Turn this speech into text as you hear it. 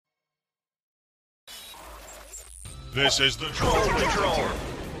This is the Troll Patrol,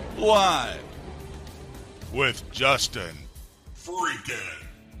 live with Justin Freakin'.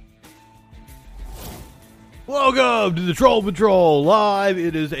 Welcome to the Troll Patrol live.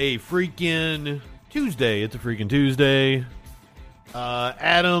 It is a freaking Tuesday. It's a freaking Tuesday.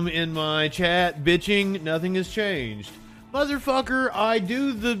 Adam in my chat bitching. Nothing has changed. Motherfucker, I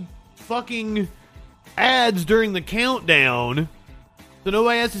do the fucking ads during the countdown, so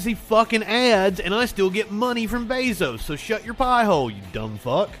nobody has to see fucking ads, and I still get money from Bezos. So shut your pie hole, you dumb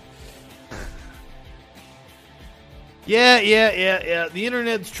fuck. Yeah. The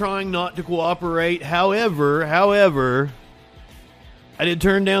internet's trying not to cooperate. However, I did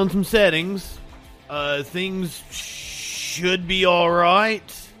turn down some settings. Things should be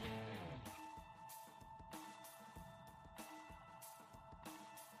alright.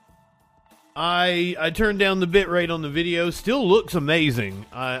 I turned down the bitrate on the video. Still looks amazing.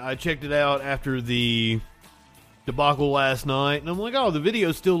 I checked it out after the debacle last night, and I'm like, oh, the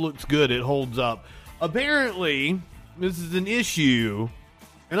video still looks good. It holds up. Apparently, this is an issue,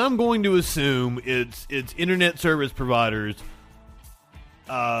 and I'm going to assume it's internet service providers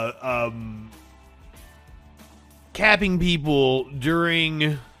capping people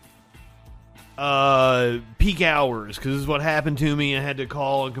during peak hours, because this is what happened to me. I had to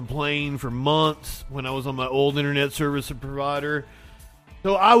call and complain for months when I was on my old internet service provider.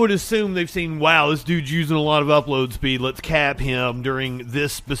 So I would assume they've seen, wow, this dude's using a lot of upload speed, let's cap him during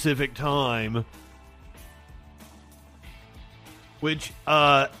this specific time. Which,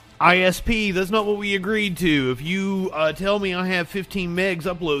 ISP, that's not what we agreed to. If you tell me I have 15 megs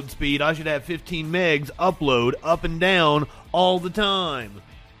upload speed, I should have 15 megs upload up and down all the time.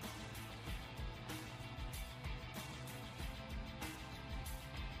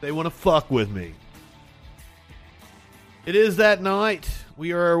 They want to fuck with me. It is that night.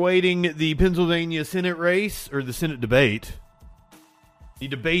 We are awaiting the Pennsylvania Senate race, or the Senate debate. The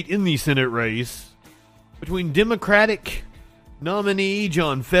debate in the Senate race between Democratic nominee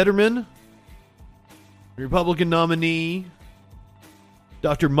John Fetterman, Republican nominee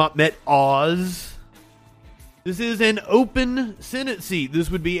Dr. Mahmet Oz. This is an open Senate seat.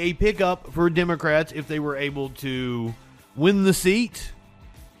 This would be a pickup for Democrats if they were able to win the seat.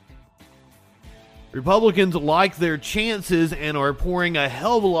 Republicans like their chances and are pouring a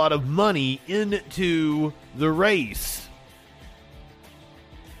hell of a lot of money into the race.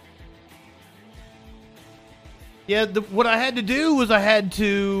 Yeah, what I had to do was I had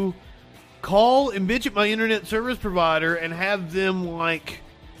to call and bitch at my internet service provider and have them, like,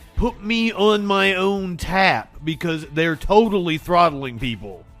 put me on my own tap because they're totally throttling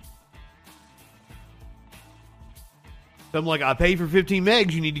people. So I'm like, I pay for 15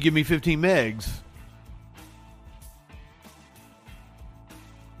 megs, you need to give me 15 megs.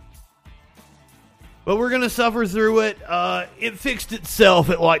 But we're going to suffer through it. It fixed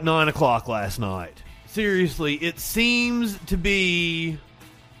itself at like 9 o'clock last night. Seriously, it seems to be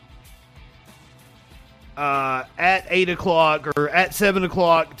at 8 o'clock or at 7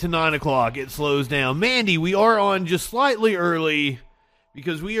 o'clock to 9 o'clock. It slows down. Mandy, we are on just slightly early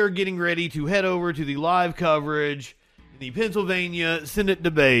because we are getting ready to head over to the live coverage in the Pennsylvania Senate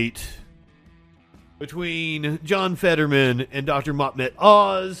debate between John Fetterman and Dr. Mahmet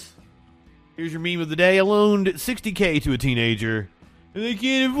Oz. Here's your meme of the day. I loaned $60K to a teenager, and they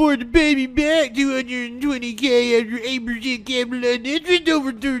can't afford to pay me back $220K after 8% capital interest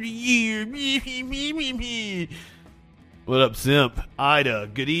over 30 years. What up, simp? Ida,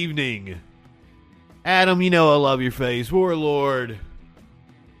 good evening. Adam, you know I love your face. Warlord.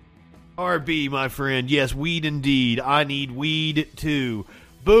 RB, my friend. Yes, weed indeed. I need weed too.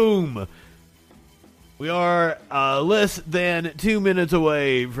 Boom. We are less than 2 minutes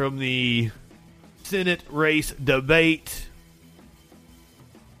away from the Senate race debate,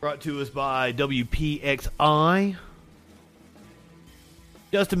 brought to us by WPXI.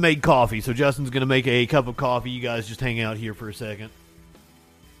 Justin made coffee, so Justin's going to make a cup of coffee. You guys just hang out here for a second.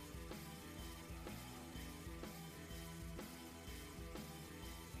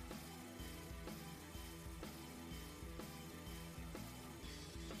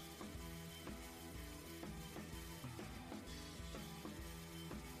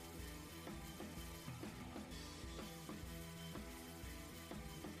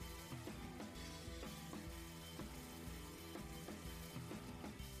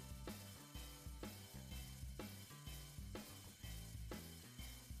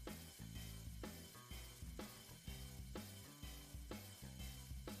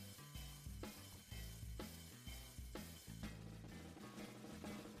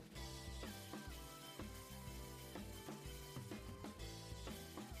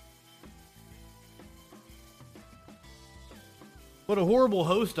 What a horrible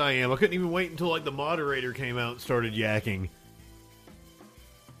host I am. I couldn't even wait until the moderator came out and started yakking.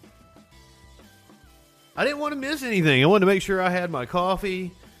 I didn't want to miss anything. I wanted to make sure I had my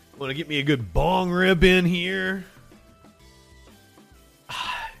coffee. I want to get me a good bong rip in here.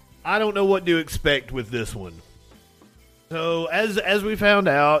 I don't know what to expect with this one. So, as we found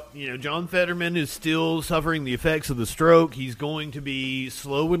out, John Fetterman is still suffering the effects of the stroke. He's going to be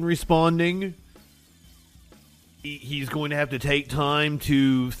slow in responding. He's going to have to take time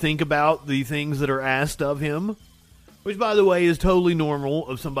to think about the things that are asked of him, which, by the way, is totally normal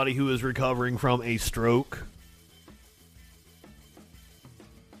of somebody who is recovering from a stroke.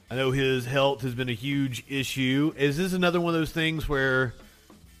 I know his health has been a huge issue. Is this another one of those things where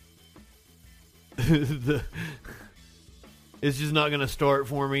it's just not going to start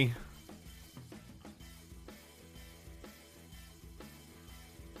for me?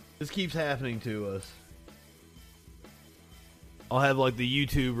 This keeps happening to us. I'll have the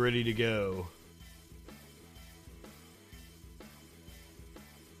YouTube ready to go.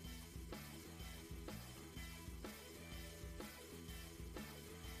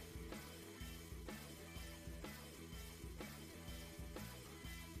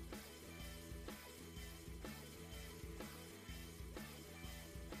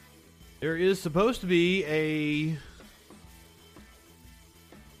 There is supposed to be a...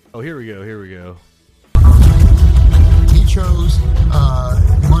 Oh, here we go. He chose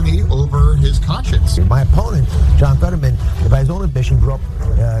money over his conscience. My opponent, John Fetterman, by his own admission, grew up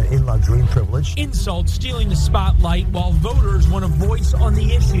in luxury and privilege. Insult, stealing the spotlight while voters want a voice on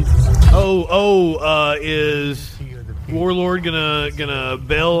the issues. Is Warlord gonna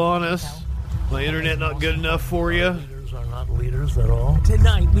bail on us? My internet not good enough for you? Leaders are not leaders at all.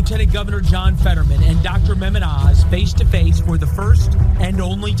 Tonight, Lieutenant Governor John Fetterman and Dr. Mehmet Oz face-to-face for the first and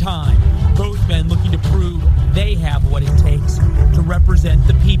only time. Both men looking to prove they have what it takes to represent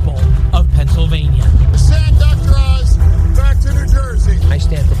the people of Pennsylvania. Send Dr. Oz back to New Jersey. I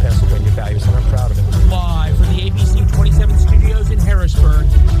stand for Pennsylvania values, and I'm proud of it. Live from the ABC 27 studios in Harrisburg,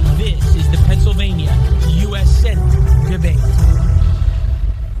 this is the Pennsylvania U.S. Senate debate.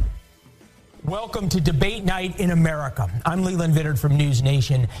 Welcome to Debate Night in America. I'm Leland Vittert from News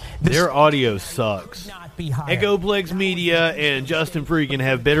Nation. Their audio sucks. Echoplex Media and Justin Freakin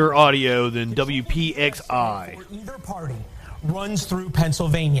have better audio than WPXI. Either party runs through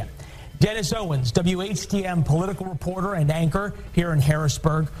Pennsylvania. Dennis Owens, WHTM political reporter and anchor here in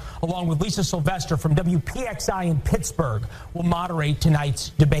Harrisburg, along with Lisa Sylvester from WPXI in Pittsburgh, will moderate tonight's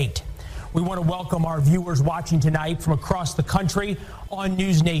debate. We want to welcome our viewers watching tonight from across the country on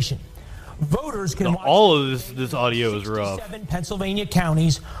News Nation. Voters can watch all of this audio is rough. 7 Pennsylvania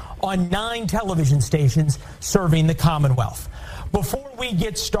counties on 9 television stations serving the Commonwealth. Before we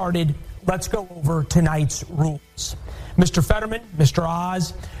get started, let's go over tonight's rules. Mr. Fetterman, Mr.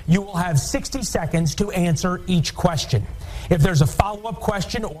 Oz, you will have 60 seconds to answer each question. If there's a follow-up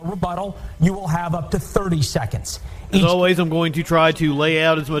question or rebuttal, you will have up to 30 seconds. As always, I'm going to try to lay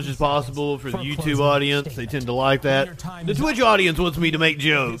out as much as possible for the YouTube audience. They tend to like that. The Twitch audience wants me to make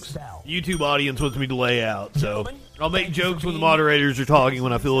jokes. The YouTube audience wants me to lay out. So I'll make jokes when the moderators are talking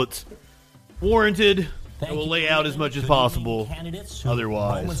when I feel it's warranted. I will lay out as much as possible.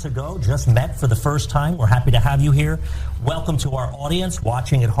 Otherwise, moments ago, just met for the first time. We're happy to have you here. Welcome to our audience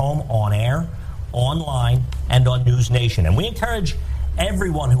watching at home, on air, online, and on News Nation. And we encourage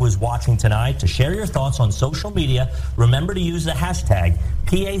everyone who is watching tonight to share your thoughts on social media. Remember to use the hashtag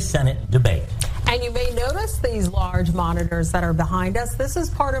 #PaSenateDebate. And you may notice these large monitors that are behind us. This is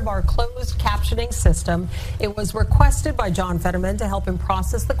part of our closed captioning system. It was requested by John Fetterman to help him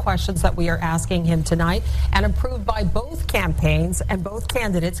process the questions that we are asking him tonight, and approved by both campaigns, and both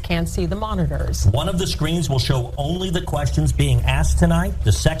candidates can see the monitors. One of the screens will show only the questions being asked tonight.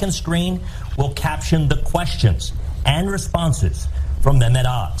 The second screen will caption the questions and responses from Mehmet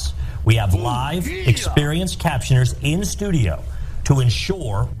Oz. We have live, experienced captioners in studio to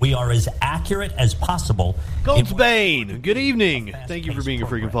ensure we are as accurate as possible. Colts Bane, good evening. Thank you for being a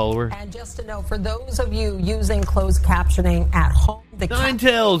freaking follower. And just to know, for those of you using closed captioning at home, Nine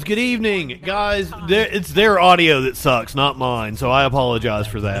Tails, good evening. Guys, it's their audio that sucks, not mine, so I apologize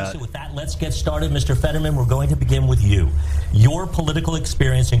for that. So with that, let's get started. Mr. Fetterman, we're going to begin with you. Your political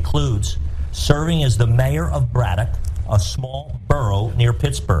experience includes serving as the mayor of Braddock, a small borough near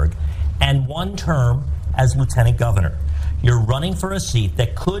Pittsburgh, and one term as lieutenant governor. You're running for a seat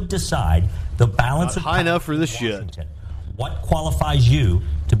that could decide the balance of high enough for this Washington. shit. What qualifies you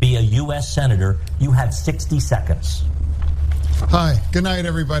to be a U.S. Senator? You have 60 seconds. Hi, good night,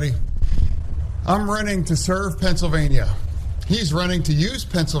 everybody. I'm running to serve Pennsylvania. He's running to use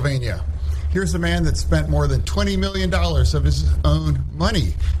Pennsylvania. Here's a man that spent more than $20 million of his own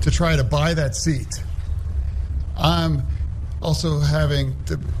money to try to buy that seat. I'm also having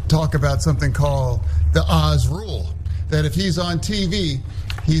to talk about something called the Oz rule, that if he's on TV,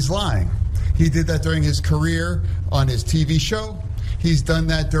 he's lying. He did that during his career on his TV show. He's done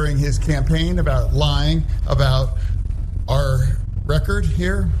that during his campaign about lying about our record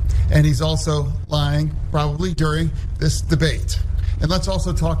here. And he's also lying probably during this debate. And let's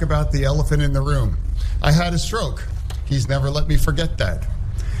also talk about the elephant in the room. I had a stroke. He's never let me forget that.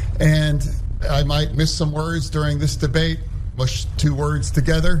 And I might miss some words during this debate, mush two words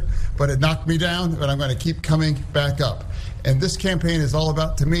together, but it knocked me down, but I'm going to keep coming back up. And this campaign is all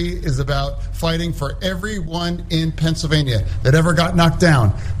about, to me, is about fighting for everyone in Pennsylvania that ever got knocked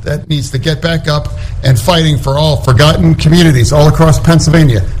down, that needs to get back up, and fighting for all forgotten communities all across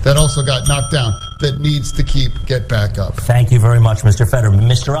Pennsylvania that also got knocked down, that needs to get back up. Thank you very much, Mr. Fetterman.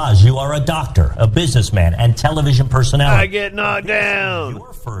 Mr. Oz, you are a doctor, a businessman, and television personality. I get knocked down.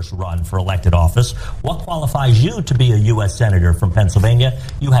 Your first run for elected office. What qualifies you to be a U.S. Senator from Pennsylvania?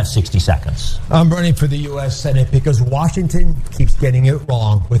 You have 60 seconds. I'm running for the U.S. Senate because Washington keeps getting it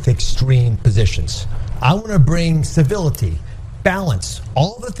wrong with extreme positions. I want to bring civility, balance,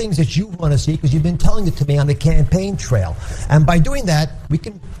 all the things that you want to see because you've been telling it to me on the campaign trail. And by doing that, we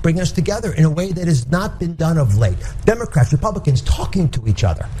can bring us together in a way that has not been done of late. Democrats, Republicans talking to each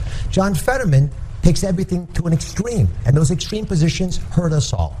other. John Fetterman takes everything to an extreme, and those extreme positions hurt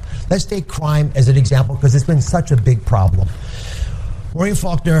us all. Let's take crime as an example because it's been such a big problem. Maureen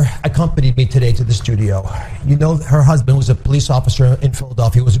Faulkner accompanied me today to the studio. You know, her husband was a police officer in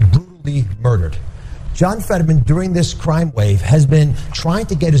Philadelphia, was brutally murdered. John Fetterman, during this crime wave, has been trying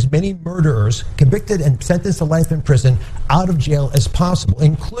to get as many murderers convicted and sentenced to life in prison out of jail as possible,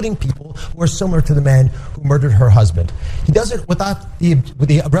 including people who are similar to the man who murdered her husband. He does it without with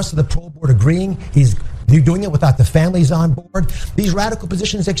the rest of the parole board agreeing. He's doing it without the families on board. These radical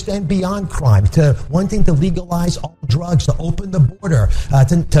positions extend beyond crime to wanting to legalize all drugs, to open the border,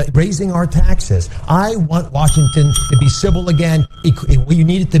 to raising our taxes. I want Washington to be civil again. You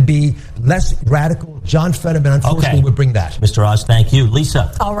need it to be less radical. John Fetterman, unfortunately, would bring that. Mr. Oz, thank you.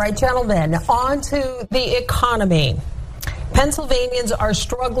 Lisa. All right, gentlemen, on to the economy. Pennsylvanians are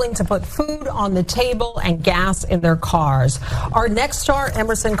struggling to put food on the table and gas in their cars. Our Nexstar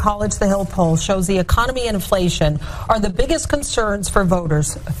Emerson College The Hill poll shows the economy and inflation are the biggest concerns for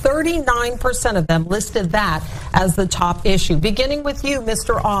voters. 39% of them listed that as the top issue. Beginning with you,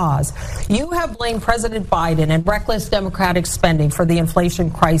 Mr. Oz. You have blamed President Biden and reckless Democratic spending for the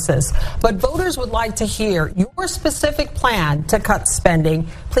inflation crisis. But voters would like to hear your specific plan to cut spending.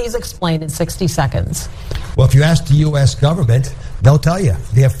 Please explain in 60 seconds. Well, if you ask the U.S. government, they'll tell you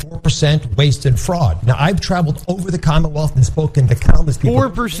they have 4% waste and fraud. Now, I've traveled over the Commonwealth and spoken to countless people.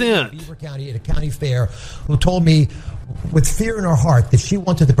 4%. In Beaver County at a county fair who told me with fear in her heart that she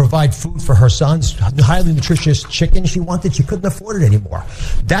wanted to provide food for her sons, highly nutritious chicken she wanted. She couldn't afford it anymore.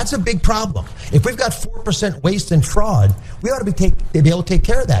 That's a big problem. If we've got 4% waste and fraud, we ought to be able to take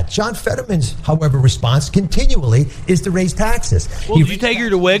care of that. John Fetterman's, however, response continually is to raise taxes. Well, did you take her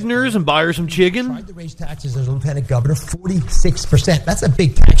to Wegner's and buy her some chicken? He tried to raise taxes as a lieutenant governor, 46%. That's a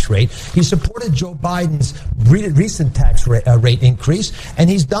big tax rate. He supported Joe Biden's recent tax rate increase, and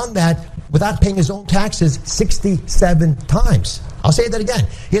he's done that without paying his own taxes 67 times. I'll say that again.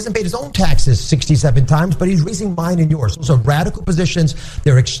 He hasn't paid his own taxes 67 times, but he's raising mine and yours. Those are radical positions.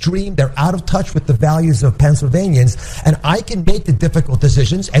 They're extreme. They're out of touch with the values of Pennsylvanians. And I can make the difficult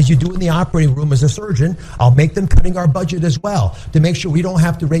decisions, as you do in the operating room as a surgeon. I'll make them cutting our budget as well to make sure we don't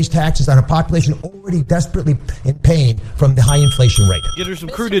have to raise taxes on a population already desperately in pain from the high inflation rate. Get her some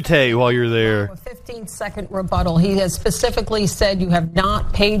crudité while you're there. A 15-second rebuttal. He has specifically said you have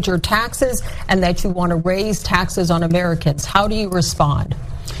not paid your taxes and that you want to raise taxes on Americans. How do you respond?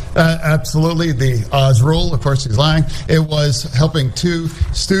 Absolutely. The Oz rule, of course, he's lying. It was helping two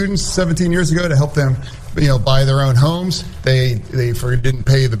students 17 years ago to help them, buy their own homes. They didn't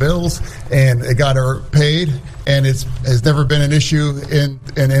pay the bills, and it got her paid, and it has never been an issue in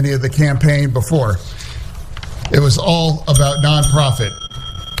any of the campaign before. It was all about nonprofit.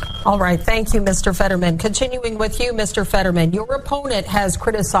 All right. Thank you, Mr. Fetterman. Continuing with you, Mr. Fetterman, your opponent has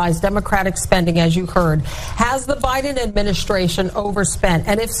criticized Democratic spending, as you heard. Has the Biden administration overspent?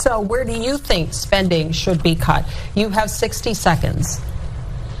 And if so, where do you think spending should be cut? You have 60 seconds.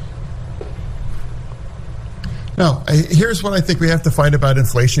 No, here's what I think we have to fight about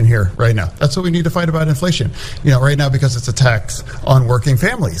inflation here right now. That's what we need to fight about inflation, right now, because it's a tax on working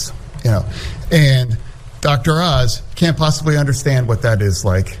families, and Dr. Oz can't possibly understand what that is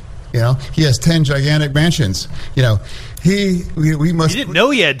like. He has 10 gigantic mansions. we must. You didn't know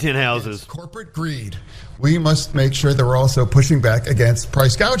he had 10 houses. Corporate greed. We must make sure that we're also pushing back against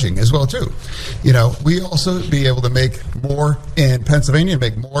price gouging as well, too. We also be able to make more in Pennsylvania,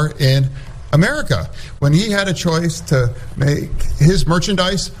 make more in America. When he had a choice to make his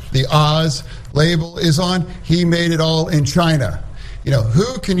merchandise, the Oz label is on, he made it all in China.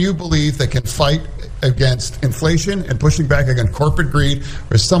 Who can you believe that can fight against inflation and pushing back against corporate greed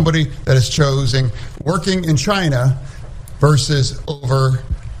or somebody that is choosing working in China versus over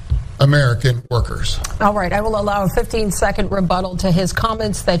American workers? All right, I will allow a 15-second rebuttal to his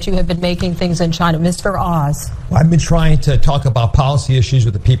comments that you have been making things in China. Mr. Oz. Well, I've been trying to talk about policy issues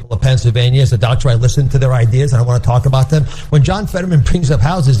with the people of Pennsylvania. As a doctor, I listen to their ideas, and I want to talk about them. When John Fetterman brings up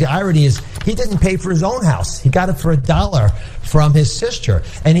houses, the irony is he didn't pay for his own house. He got it for $1 from his sister,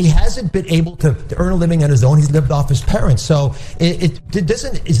 and he hasn't been able to earn a living on his own. He's lived off his parents. So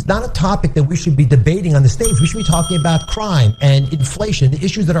it's not a topic that we should be debating on the stage. We should be talking about crime and inflation, the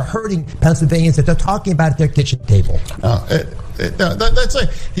issues that are hurting Pennsylvanians that they're talking about at their kitchen table. That's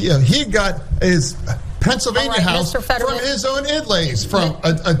like he got his Pennsylvania house from his own inlays from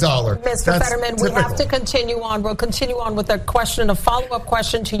 $1. Mr. Fetterman, we have to continue on. We'll continue on with a follow-up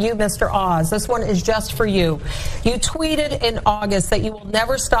question to you, Mr. Oz. This one is just for you. You tweeted in August that you will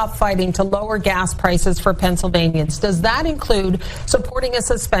never stop fighting to lower gas prices for Pennsylvanians. Does that include supporting a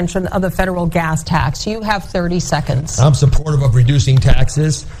suspension of the federal gas tax? You have 30 seconds. I'm supportive of reducing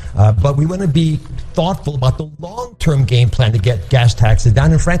taxes, but we want to be thoughtful about the long-term game plan to get gas taxes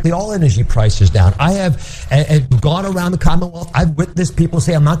down and, frankly, all energy prices down. I have gone around the Commonwealth. I've witnessed people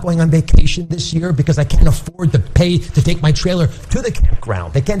say, I'm not going on vacation this year because I can't afford to pay to take my trailer to the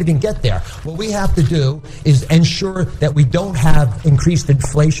campground. They can't even get there. What we have to do is ensure that we don't have increased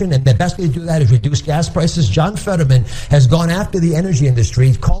inflation, and the best way to do that is reduce gas prices. John Fetterman has gone after the energy industry.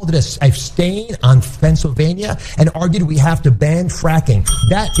 He called it a stain on Pennsylvania and argued we have to ban fracking.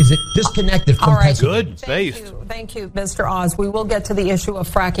 That is disconnected from Pennsylvania. Good. Thank you, Mr. Oz. We will get to the issue of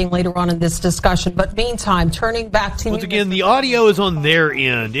fracking later on in this discussion. But meantime, turning back to once again, the audio is on their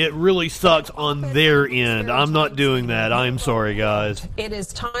end. It really sucks on their end. I'm not doing that. I'm sorry, guys. It is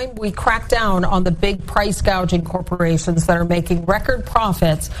time we crack down on the big price gouging corporations that are making record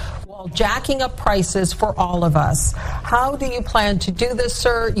profits while jacking up prices for all of us. How do you plan to do this,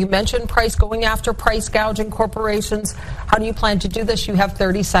 sir? You mentioned going after price gouging corporations. How do you plan to do this? You have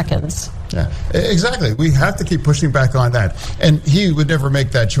 30 seconds. Yeah, exactly. We have to keep pushing back on that. And he would never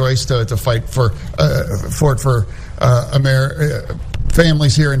make that choice to fight for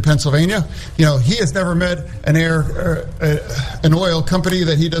families here in Pennsylvania. He has never met an oil company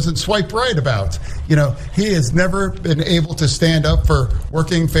that he doesn't swipe right about. He has never been able to stand up for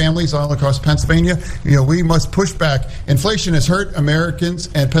working families all across Pennsylvania. We must push back. Inflation has hurt Americans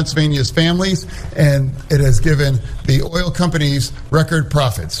and Pennsylvania's families, and it has given the oil companies record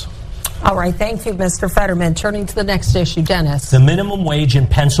profits. All right. Thank you, Mr. Fetterman. Turning to the next issue, Dennis. The minimum wage in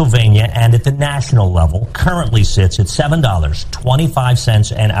Pennsylvania and at the national level currently sits at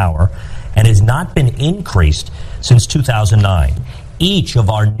 $7.25 an hour and has not been increased since 2009. Each of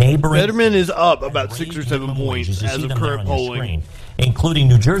our neighboring... Fetterman is up about 6 or 7 points as of current polling. Including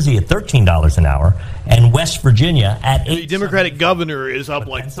New Jersey at $13 an hour and West Virginia at $8. The Democratic governor is up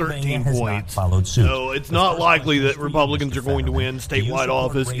like 13 points. So it's not likely that Republicans are going to win statewide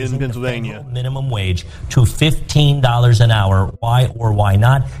office in Pennsylvania. Minimum wage to $15 an hour. Why or why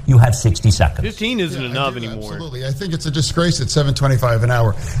not? You have 60 seconds. 15 isn't enough anymore. Absolutely. I think it's a disgrace at $7.25 an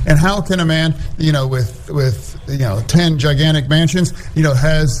hour. And how can a man, with 10 gigantic mansions,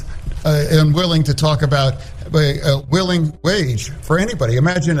 has unwilling to talk about a willing wage for anybody?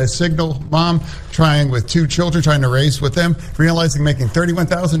 Imagine a single mom with 2 children trying to raise with them, realizing making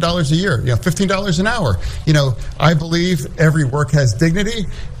 $31,000 a year, $15 an hour. I believe every work has dignity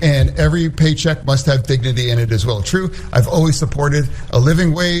and every paycheck must have dignity in it as well. True, I've always supported a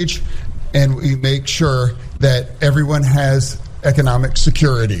living wage, and we make sure that everyone has economic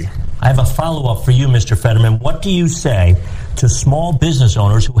security. I have a follow-up for you, Mr. Fetterman. What do you say to small business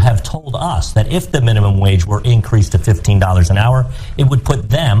owners who have told us that if the minimum wage were increased to $15 an hour, it would put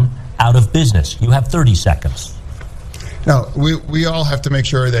them out of business? You have 30 seconds. No, we all have to make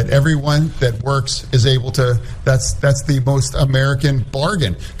sure that everyone that works is able to, that's the most American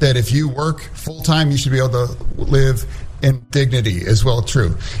bargain, that if you work full-time, you should be able to live in dignity as well.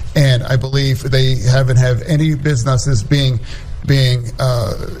 True. And I believe they haven't have any businesses being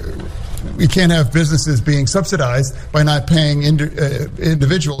we can't have businesses being subsidized by not paying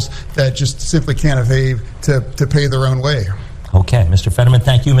individuals that just simply can't afford to pay their own way. Okay, Mr. Fetterman,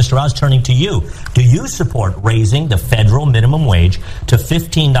 thank you. Mr. Oz, turning to you. Do you support raising the federal minimum wage to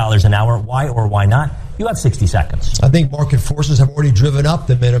 $15 an hour? Why or why not? You have 60 seconds. I think market forces have already driven up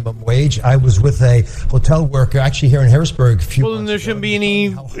the minimum wage. I was with a hotel worker actually here in Harrisburg a few Well, then there shouldn't be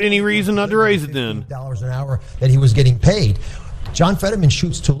any reason not to raise it then. $15 an hour that he was getting paid. John Fetterman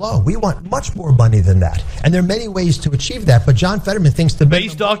shoots too low. We want much more money than that. And there are many ways to achieve that, but John Fetterman thinks the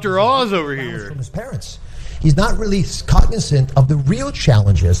Base Dr. Oz over here. From his parents. He's not really cognizant of the real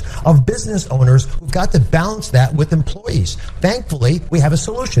challenges of business owners who've got to balance that with employees. Thankfully, we have a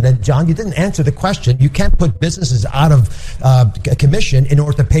solution. And John, you didn't answer the question. You can't put businesses out of commission in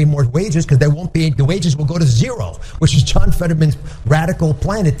order to pay more wages because the wages will go to zero, which is John Fetterman's radical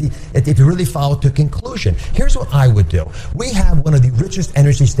plan if you really follow it to conclusion. Here's what I would do. We have one of the richest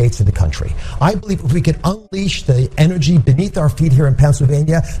energy states in the country. I believe if we could unleash the energy beneath our feet here in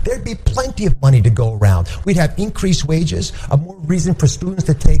Pennsylvania, there'd be plenty of money to go around. We'd have increased wages, a more reason for students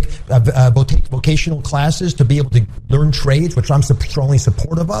to take vocational classes to be able to learn trades, which I'm strongly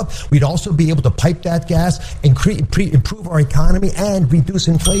supportive of. We'd also be able to pipe that gas, improve our economy, and reduce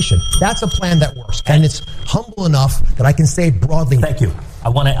inflation. That's a plan that works, and it's humble enough that I can say broadly. Thank you. I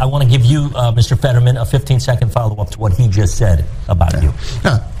want to give you, Mr. Fetterman, a 15-second follow-up to what he just said about you.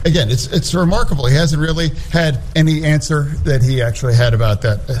 Yeah. Again, it's remarkable. He hasn't really had any answer that he actually had about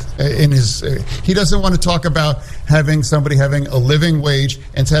that in his. He doesn't want to talk about having somebody having a living wage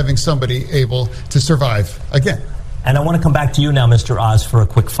and having somebody able to survive. Again. And I want to come back to you now, Mr. Oz, for a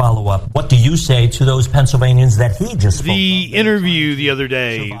quick follow-up. What do you say to those Pennsylvanians that he just spoke The of? interview the other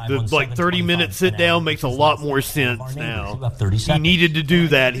day, the 30-minute sit-down makes a lot more sense now. He needed to do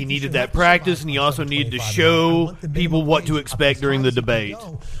that. He needed that practice, and he also needed to show people what to expect during the debate.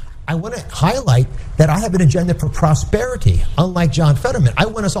 I want to highlight that I have an agenda for prosperity, unlike John Fetterman. I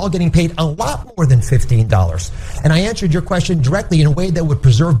want us all getting paid a lot more than $15. And I answered your question directly in a way that would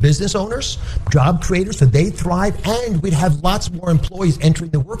preserve business owners, job creators, so they thrive, and we'd have lots more employees entering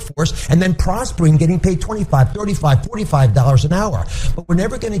the workforce and then prospering, getting paid $25, $35, $45 an hour. But we're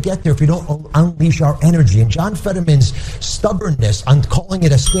never going to get there if we don't unleash our energy. And John Fetterman's stubbornness on calling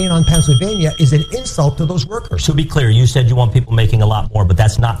it a strain on Pennsylvania is an insult to those workers. To be clear, you said you want people making a lot more, but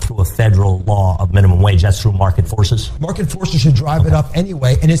that's not through a federal law of minimum wage. That's through market forces. Market forces should drive it up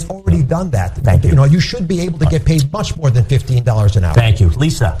anyway, and it's already done that. Thank you. You should be able to get paid much more than $15 an hour. Thank you.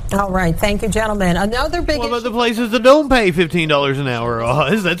 Lisa. All right. Thank you, gentlemen. Another big What about the places that don't pay $15 an hour,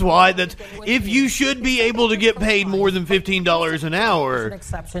 Oz? If you should be able to get paid more than $15 an hour,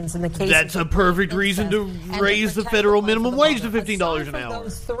 exceptions in the case that's a perfect reason to raise the federal minimum wage to $15 an hour.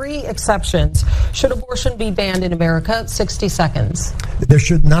 Those three exceptions. Should abortion be banned in America? 60 seconds. There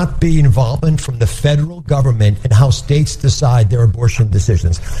should not be involvement from the federal government in how states decide their abortion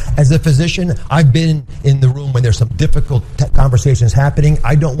decisions. As a physician, I've been in the room when there's some difficult conversations happening.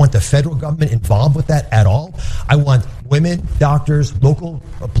 I don't want the federal government involved with that at all. I want women, doctors, local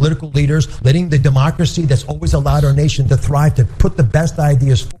political leaders, letting the democracy that's always allowed our nation to thrive to put the best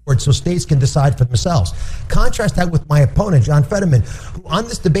ideas forward so states can decide for themselves. Contrast that with my opponent, John Fetterman, who on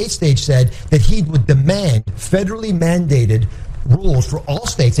this debate stage said that he would demand federally mandated rules for all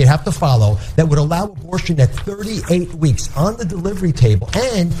states they have to follow that would allow abortion at 38 weeks on the delivery table,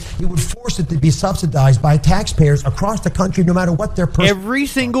 and it would force it to be subsidized by taxpayers across the country no matter what their Every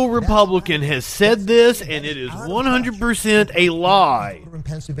single Republican has said this, and it is 100% a lie. In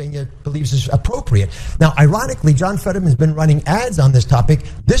Pennsylvania believes is appropriate. Now, ironically, John Fetterman's been running ads on this topic,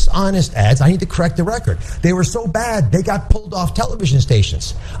 dishonest ads. I need to correct the record. They were so bad, they got pulled off television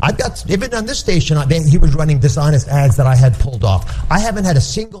stations. Even on this station, he was running dishonest ads that I had pulled off. I haven't had a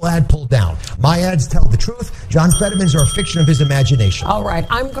single ad pulled down. My ads tell the truth. John Fetterman's are a fiction of his imagination. All right.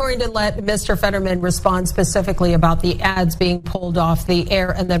 I'm going to let Mr. Fetterman respond specifically about the ads being pulled off the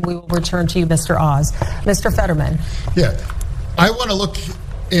air, and then we will return to you, Mr. Oz. Mr. Fetterman. Yeah. I want to look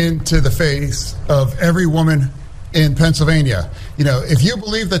into the face of every woman in Pennsylvania. If you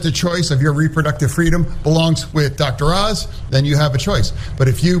believe that the choice of your reproductive freedom belongs with Dr. Oz, then you have a choice. But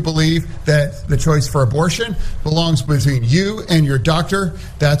if you believe that the choice for abortion belongs between you and your doctor,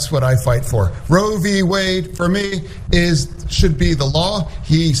 that's what I fight for. Roe v. Wade, for me, should be the law.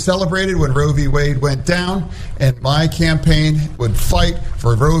 He celebrated when Roe v. Wade went down, and my campaign would fight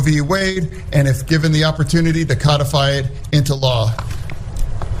for Roe v. Wade, and if given the opportunity, to codify it into law.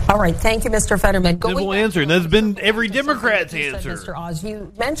 All right. Thank you, Mr. Fetterman. Simple answer, and that's been every Democrat's answer. Mr. Oz, you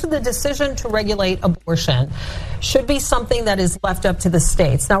mentioned the decision to regulate abortion should be something that is left up to the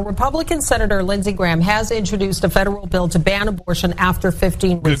states. Now, Republican Senator Lindsey Graham has introduced a federal bill to ban abortion after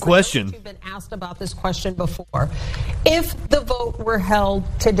 15 weeks. Good question. You've been asked about this question before. If the vote were held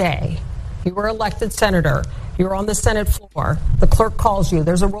today, You were elected senator. You're on the Senate floor. The clerk calls you.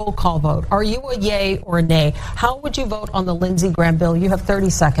 There's a roll call vote. Are you a yay or a nay? How would you vote on the Lindsey Graham bill? You have 30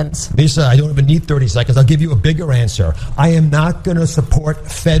 seconds. Lisa, I don't even need 30 seconds. I'll give you a bigger answer. I am not going to support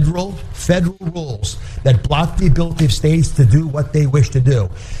federal rules that block the ability of states to do what they wish to do.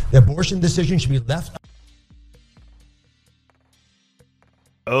 The abortion decision should be left.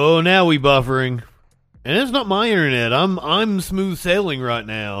 Oh, now we buffering. And it's not my internet. I'm smooth sailing right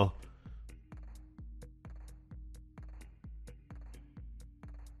now.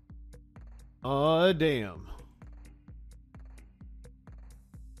 Damn.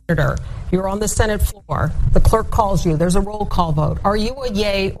 You're on the Senate floor. The clerk calls you. There's a roll call vote. Are you a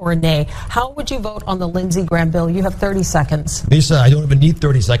yay or a nay? How would you vote on the Lindsey Graham bill? You have 30 seconds. Lisa, I don't even need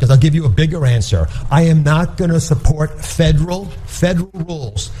 30 seconds. I'll give you a bigger answer. I am not going to support federal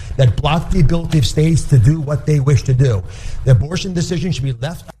rules that block the ability of states to do what they wish to do. The abortion decision should be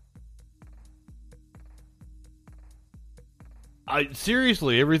left.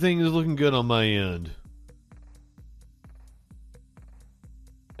 Seriously, everything is looking good on my end.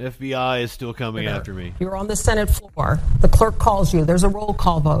 FBI is still coming after me. You're on the Senate floor. The clerk calls you. There's a roll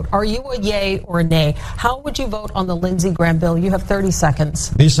call vote. Are you a yay or a nay? How would you vote on the Lindsey Graham bill? You have 30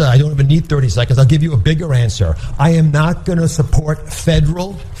 seconds. Lisa, I don't even need 30 seconds. I'll give you a bigger answer. I am not going to support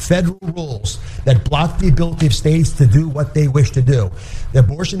federal rules that block the ability of states to do what they wish to do. The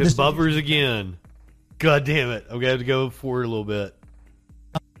abortion decision buffers again. God damn it. I'm going to have to go forward a little bit.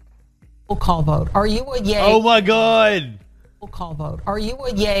 Roll call vote. Are you a yay? Oh my God. Call vote. Are you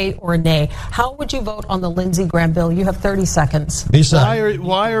a yay or a nay? How would you vote on the Lindsey Graham bill? You have 30 seconds. Lisa,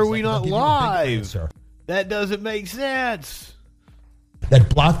 why are we not live? That doesn't make sense.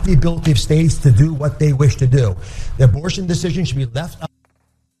 That block the ability of states to do what they wish to do. The abortion decision should be left up.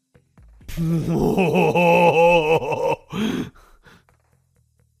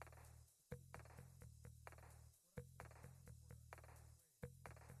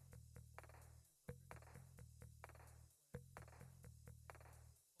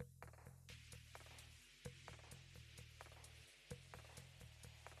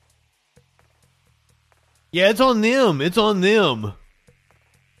 Yeah, it's on them. It's on them.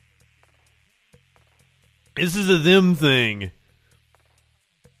 This is a them thing.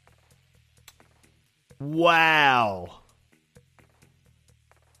 Wow.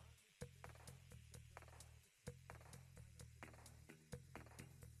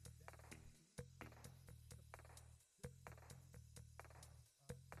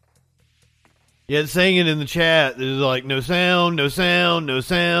 Yeah, it's saying it in the chat. There's like no sound, no sound, no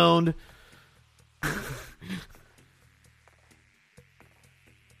sound.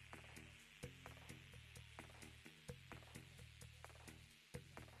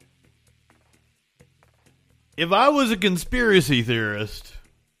 If I was a conspiracy theorist,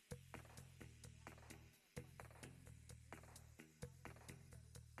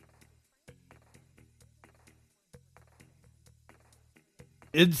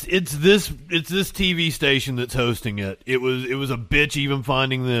 it's this TV station that's hosting it. It was a bitch even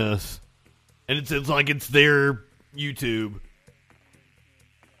finding this, and it's like it's their YouTube.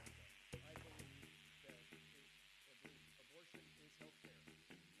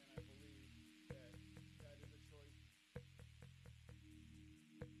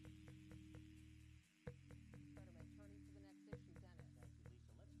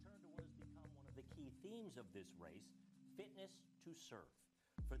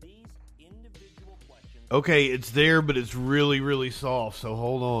 Okay, it's there, but it's really, really soft, so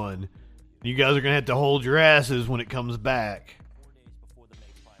hold on. You guys are going to have to hold your asses when it comes back. 4 days before the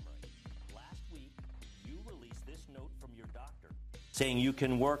May primary. Last week, you released this note from your doctor saying you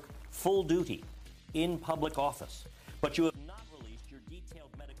can work full duty in public office, but you have not released your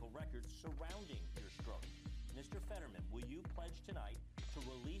detailed medical records surrounding your stroke. Mr. Fetterman, will you pledge tonight to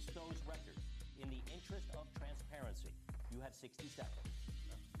release those records in the interest of transparency? You have 60 seconds.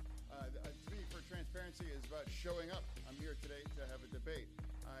 To me, for transparency is about showing up. I'm here today to have a debate.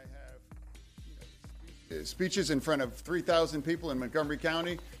 I have speeches in front of 3,000 people in Montgomery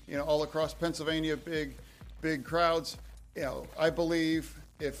County, all across Pennsylvania, big crowds. I believe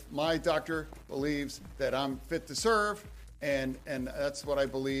if my doctor believes that I'm fit to serve, and that's what I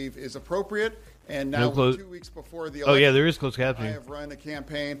believe is appropriate. And now 2 weeks before the election, oh yeah, there is closed captioning. I have run a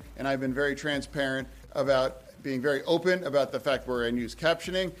campaign, and I've been very transparent about being very open about the fact we're in use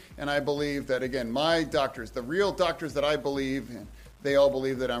captioning. And I believe that, again, my doctors, the real doctors that I believe in, they all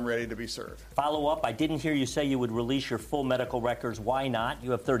believe that I'm ready to be served. Follow up. I didn't hear you say you would release your full medical records. Why not?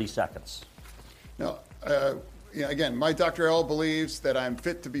 You have 30 seconds. No. Again, my Dr. L believes that I'm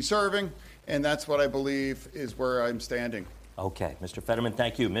fit to be serving, and that's what I believe is where I'm standing. Okay, Mr. Fetterman,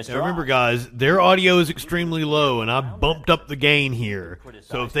 thank you. Mr. Now remember, guys, their audio is extremely low, and I bumped up the gain here.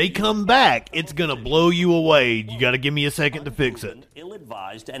 So if they come back, it's going to blow you away. You got to give me a second to fix it.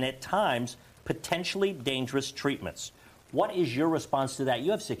 Ill-advised and at times potentially dangerous treatments. What is your response to that? You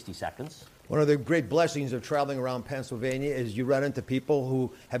have 60 seconds. One of the great blessings of traveling around Pennsylvania is you run into people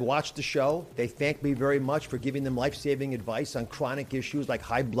who have watched the show. They thank me very much for giving them life-saving advice on chronic issues like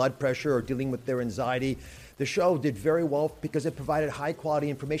high blood pressure or dealing with their anxiety. The show did very well because it provided high-quality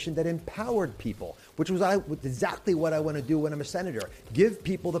information that empowered people, which was exactly what I want to do when I'm a senator. Give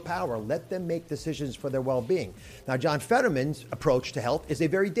people the power. Let them make decisions for their well-being. Now, John Fetterman's approach to health is a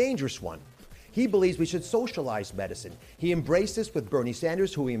very dangerous one. He believes we should socialize medicine. He embraced this with Bernie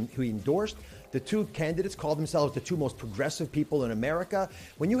Sanders, who he endorsed. The two candidates call themselves the two most progressive people in America.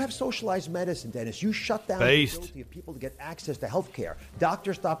 When you have socialized medicine, Dennis, you shut down the ability of people to get access to health care.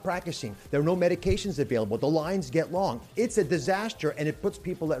 Doctors stop practicing. There are no medications available. The lines get long. It's a disaster, and it puts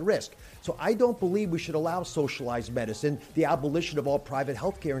people at risk. So I don't believe we should allow socialized medicine, the abolition of all private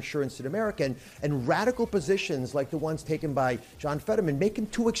health care insurance in America, and radical positions like the ones taken by John Fetterman make him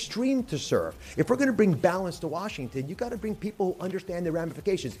too extreme to serve. If we're going to bring balance to Washington, you got to bring people who understand the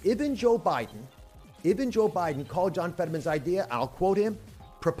ramifications. Even Joe Biden called John Fetterman's idea, I'll quote him,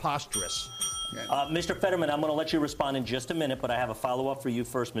 preposterous. Mr. Fetterman, I'm going to let you respond in just a minute, but I have a follow-up for you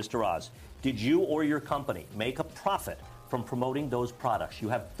first, Mr. Oz. Did you or your company make a profit from promoting those products? You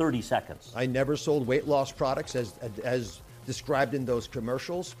have 30 seconds. I never sold weight loss products as described in those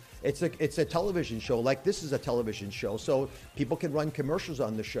commercials. It's a television show, like this is a television show, so people can run commercials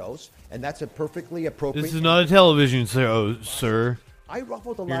on the shows, and that's a perfectly appropriate. This is not a television show, sir. I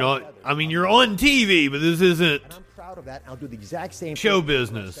ruffled a lot. You're not. I mean, you're on TV, but this isn't. And I'm proud of that. I'll do the exact same show thing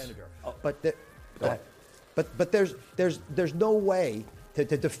business. But there's no way to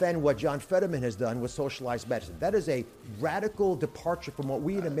defend what John Fetterman has done with socialized medicine. That is a radical departure from what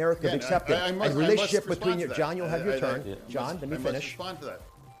we in America have accepted. I relationship between you. John, you'll have your turn. John, let me finish. Respond to that.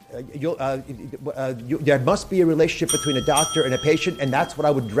 There must be a relationship between a doctor and a patient, and that's what I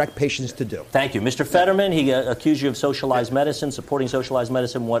would direct patients to do. Thank you. Mr. Fetterman, he accused you of socialized medicine, supporting socialized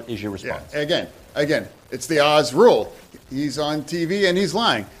medicine. What is your response? Yeah, again, it's the Oz rule. He's on TV and he's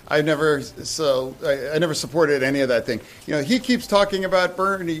lying. I never supported any of that thing. You know, he keeps talking about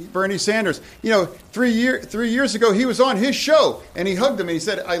Bernie Sanders. You know, 3 years ago he was on his show and he hugged him and he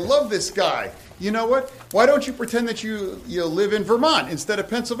said, "I love this guy." You know what? Why don't you pretend that you live in Vermont instead of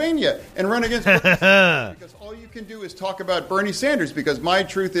Pennsylvania and run against Bernie Sanders? Because all you can do is talk about Bernie Sanders, because my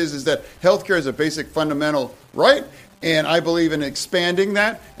truth is that healthcare is a basic fundamental right, and I believe in expanding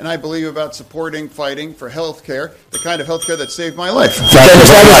that, and I believe about fighting for healthcare, the kind of healthcare that saved my life. He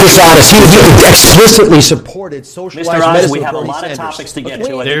explicitly supported socialized medicine. We have a lot of topics to get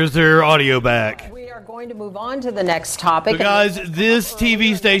to. There's their audio back. We are going to move on to the next topic. So guys, this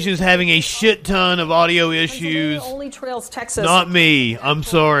TV station is having a shit ton of audio issues. Only Trails Texas. Not me. I'm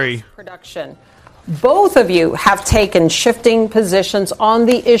sorry. Production. Both of you have taken shifting positions on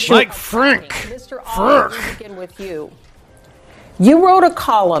the issue. Like Frank. Mr. Oz, we begin with you. You wrote a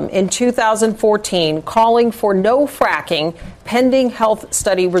column in 2014 calling for no fracking pending health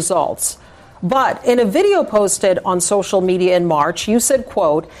study results. But in a video posted on social media in March, you said,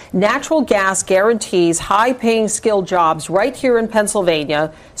 quote, "Natural gas guarantees high-paying skilled jobs right here in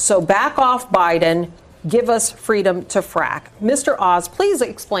Pennsylvania, so back off Biden, give us freedom to frack." Mr. Oz, please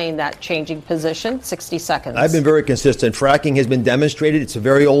explain that changing position. 60 seconds. I've been very consistent. Fracking has been demonstrated. It's a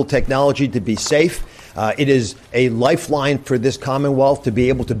very old technology to be safe. It is a lifeline for this Commonwealth to be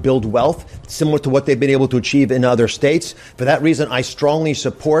able to build wealth, similar to what they've been able to achieve in other states. For that reason, I strongly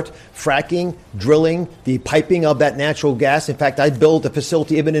support fracking, drilling, the piping of that natural gas. In fact, I'd build a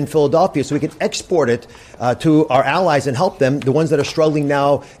facility even in Philadelphia so we can export it to our allies and help them, the ones that are struggling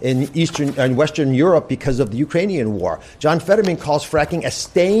now in Eastern and Western Europe because of the Ukrainian war. John Fetterman calls fracking a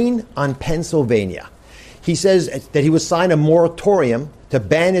stain on Pennsylvania. He says that he would sign a moratorium to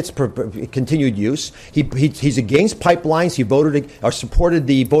ban its continued use. He's against pipelines. He supported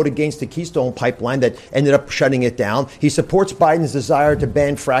the vote against the Keystone pipeline that ended up shutting it down. He supports Biden's desire to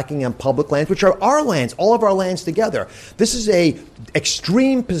ban fracking on public lands, which are our lands, all of our lands together. This is a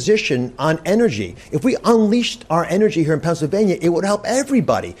extreme position on energy. If we unleashed our energy here in Pennsylvania, it would help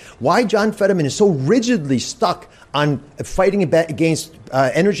everybody. Why John Fetterman is so rigidly stuck on fighting against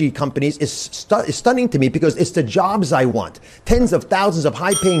energy companies is stunning to me, because it's the jobs I want. Tens of thousands of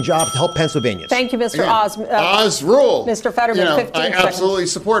high-paying jobs to help Pennsylvanians. Thank you, Mr. Oz. Oz rule. Mr. Fetterman, 15 I seconds. absolutely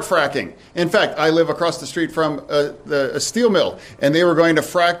support fracking. In fact, I live across the street from a steel mill, and they were going to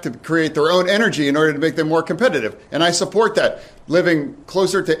frack to create their own energy in order to make them more competitive. And I support that. living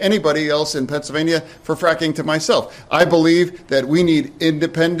closer to anybody else in Pennsylvania for fracking to myself. I believe that we need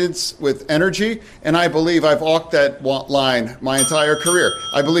independence with energy, and I believe I've walked that line my entire career.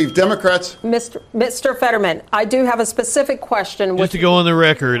 I believe Democrats... Mr. Fetterman, I do have a specific question. Just to go on the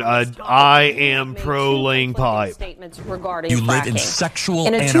record, I am pro-laying pipe. Statements regarding you fracking. live in sexual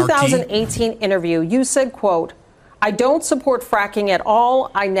anarchy. In a 2018 interview, you said, quote, "I don't support fracking at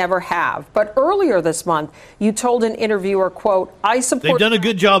all. I never have." But earlier this month, you told an interviewer, quote, "I support..." They've done a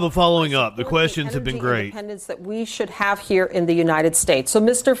good job of following up. The questions have been great. Independence that we should have here in the United States. So,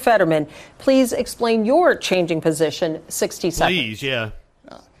 Mr. Fetterman, please explain your changing position. 60 seconds. Please, yeah.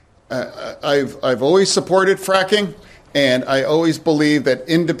 I've always supported fracking, and I always believe that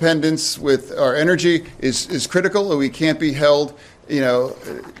independence with our energy is critical, and we can't be held,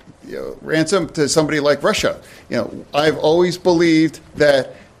 ransom to somebody like Russia. I've always believed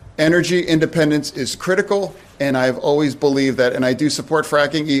that energy independence is critical, and I've always believed that, and I do support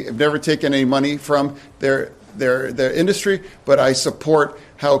fracking. I've never taken any money from their industry, but I support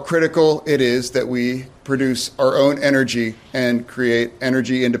how critical it is that we produce our own energy and create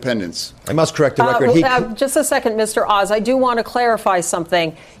energy independence. I must correct the record. Just a second, Mr. Oz. I do want to clarify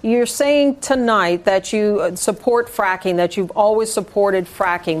something. You're saying tonight that you support fracking, that you've always supported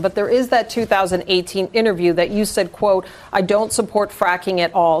fracking, but there is that 2018 interview that you said, quote, "I don't support fracking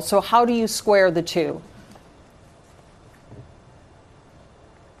at all." So how do you square the two?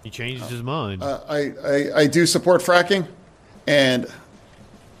 He changed his mind. I do support fracking, and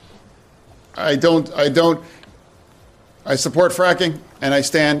I support fracking, and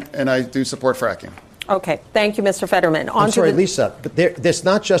I do support fracking. Okay. Thank you, Mr. Fetterman. I'm sorry, Lisa, but there's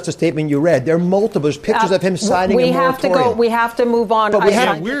not just a statement you read. There are multiple. There's pictures of him signing a moratorium. We have to move on. But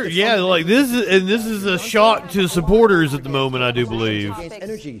this is a shock to supporters at the moment, I do believe.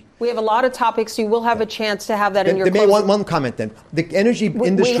 Energy. We have a lot of topics. You will have a chance to have that in your closing. One comment then. The energy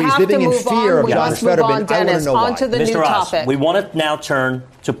industry is living in fear of John Fetterman. I want to know why. Mr. Oz, we want to now turn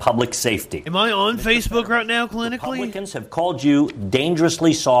to public safety. Am I on Facebook right now, clinically? Republicans have called you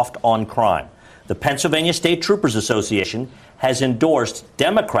dangerously soft on crime. The Pennsylvania State Troopers Association has endorsed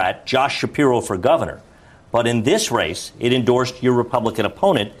Democrat Josh Shapiro for governor. But in this race, it endorsed your Republican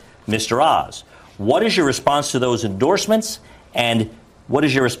opponent, Mr. Oz. What is your response to those endorsements? And what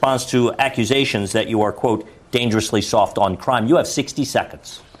is your response to accusations that you are, quote, dangerously soft on crime? You have 60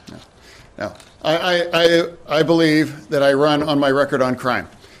 seconds. No. I believe that I run on my record on crime.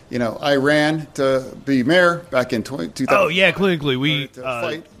 I ran to be mayor back in 2000. Oh, yeah, clinically. We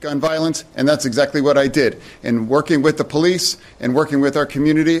fight gun violence, and that's exactly what I did. And working with the police and working with our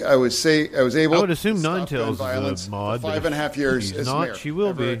community, I was able. I would assume to Nine stop gun Tails violence is a mod. for 5.5 years as mayor. She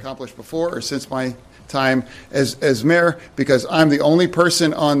will be accomplished before or since my time as mayor, because I'm the only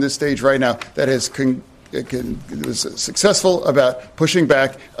person on this stage right now that was successful about pushing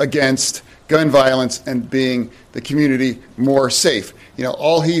back against gun violence and being the community more safe.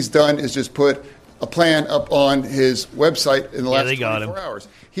 All he's done is just put a plan up on his website in the last 24 hours.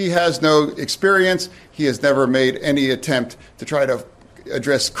 He has no experience. He has never made any attempt to try to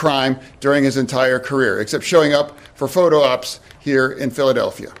address crime during his entire career, except showing up for photo ops here in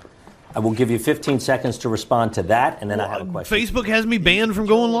Philadelphia. I will give you 15 seconds to respond to that, and then I have a question. Facebook has me banned from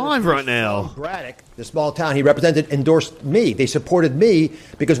going live right now. Braddock, the small town he represented, endorsed me. They supported me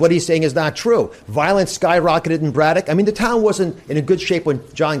because what he's saying is not true. Violence skyrocketed in Braddock. I mean, the town wasn't in a good shape when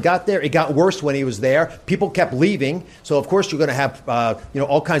John got there. It got worse when he was there. People kept leaving. So, of course, you're going to have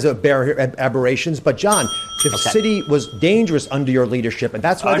all kinds of aberrations. But, John, the city was dangerous under your leadership, and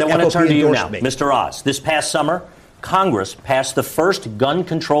that's why the FOP endorsed me. I want to turn to you now. Mr. Oz, this past summer, Congress passed the first gun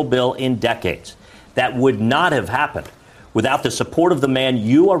control bill in decades. That would not have happened without the support of the man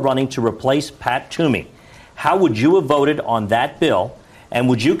you are running to replace, Pat Toomey. How would you have voted on that bill, and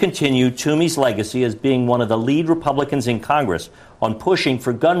would you continue Toomey's legacy as being one of the lead Republicans in Congress on pushing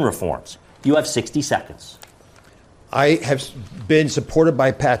for gun reforms? You have 60 seconds. I have been supported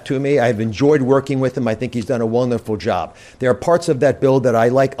by Pat Toomey. I've enjoyed working with him. I think he's done a wonderful job. There are parts of that bill that I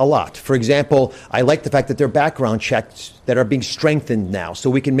like a lot. For example, I like the fact that there are background checks that are being strengthened now, so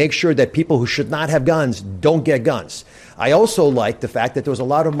we can make sure that people who should not have guns don't get guns. I also like the fact that there was a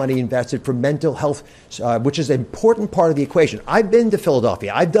lot of money invested for mental health, which is an important part of the equation. I've been to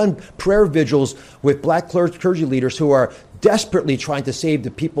Philadelphia. I've done prayer vigils with black clergy leaders who are desperately trying to save the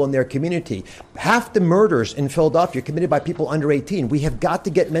people in their community. Half the murders in Philadelphia are committed by people under 18. We have got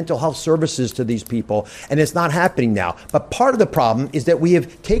to get mental health services to these people, and it's not happening now. But part of the problem is that we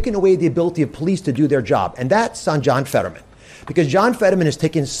have taken away the ability of police to do their job, and that's on John Fetterman. because John Fetterman has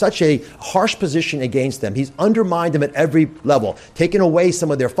taken such a harsh position against them. He's undermined them at every level, taken away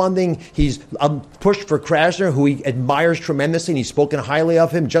some of their funding. He's pushed for Krasner, who he admires tremendously, and he's spoken highly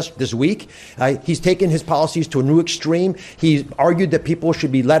of him just this week. He's taken his policies to a new extreme. He's argued that people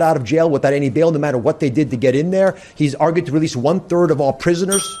should be let out of jail without any bail, no matter what they did to get in there. He's argued to release 1/3 of all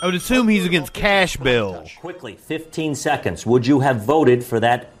prisoners. I would assume he's against cash bail. Quickly, 15 seconds. Would you have voted for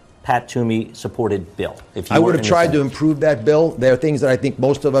that Pat Toomey supported bill? I would have tried to improve that bill. There are things that I think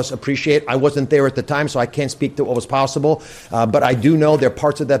most of us appreciate. I wasn't there at the time, so I can't speak to what was possible. But I do know there are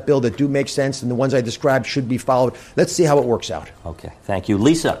parts of that bill that do make sense, and the ones I described should be followed. Let's see how it works out. Okay, thank you.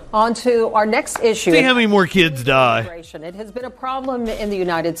 Lisa. On to our next issue. See how many more kids die. It has been a problem in the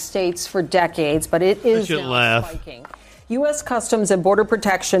United States for decades, but it is now spiking. U.S. Customs and Border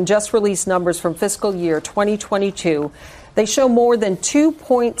Protection just released numbers from fiscal year 2022. They show more than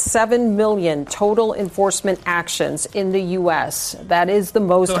 2.7 million total enforcement actions in the U.S. That is the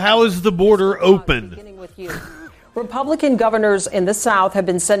most. So how is the border open? Beginning with you. Republican governors in the South have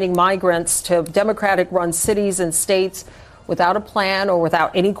been sending migrants to Democratic-run cities and states without a plan or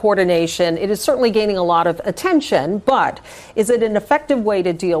without any coordination. It is certainly gaining a lot of attention, but is it an effective way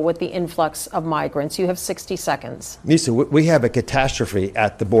to deal with the influx of migrants? You have 60 seconds. Lisa, we have a catastrophe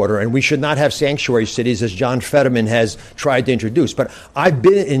at the border, and we should not have sanctuary cities as John Fetterman has tried to introduce. But I've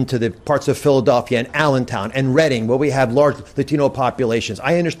been into the parts of Philadelphia and Allentown and Reading where we have large Latino populations.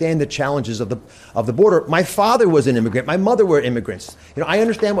 I understand the challenges of the border. My father was an immigrant. My mother were immigrants. I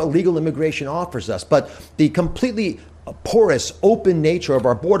understand what legal immigration offers us, but the completely porous, open nature of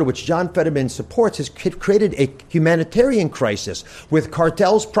our border, which John Fetterman supports, has created a humanitarian crisis with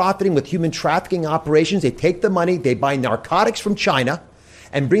cartels profiting with human trafficking operations. They take the money, they buy narcotics from China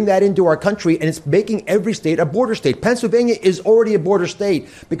and bring that into our country, and it's making every state a border state. Pennsylvania is already a border state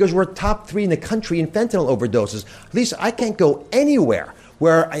because we're top 3 in the country in fentanyl overdoses. Lisa, I can't go anywhere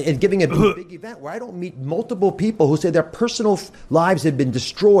and giving a big event where I don't meet multiple people who say their personal lives have been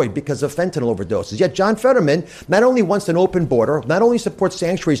destroyed because of fentanyl overdoses. Yet John Fetterman not only wants an open border, not only supports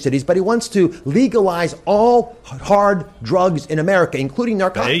sanctuary cities, but he wants to legalize all hard drugs in America, including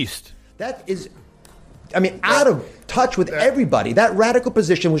narcotics. That is, out of touch with everybody. That radical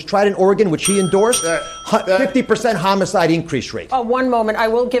position was tried in Oregon, which he endorsed. 50% homicide increase rate. Oh, one moment. I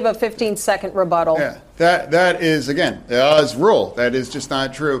will give a 15-second rebuttal. Yeah, that is, again, the Oz rule. That is just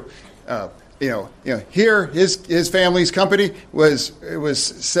not true. Here, his family's company was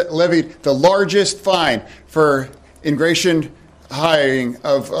levied the largest fine for immigration hiring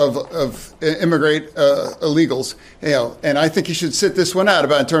of immigrant illegals, and I think you should sit this one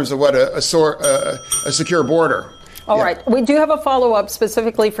out in terms of what a secure border. All right. We do have a follow-up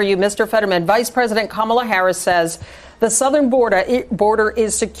specifically for you, Mr. Fetterman. Vice President Kamala Harris says the southern border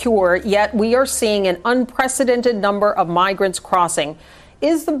is secure, yet we are seeing an unprecedented number of migrants crossing.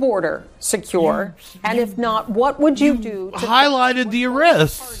 Is the border secure? And if not, what would you do? Highlighted the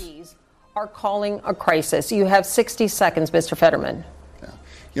arrests. Are calling a crisis. You have 60 seconds, Mr. Fetterman.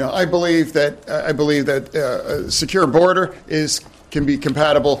 I believe that a secure border can be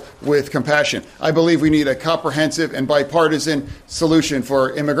compatible with compassion. I believe we need a comprehensive and bipartisan solution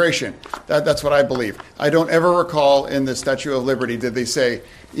for immigration. That's what I believe. I don't ever recall in the Statue of Liberty did they say,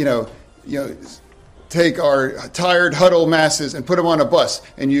 take our tired, huddled masses and put them on a bus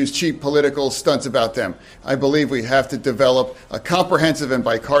and use cheap political stunts about them. I believe we have to develop a comprehensive and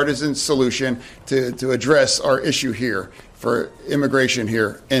bipartisan solution to address our issue here for immigration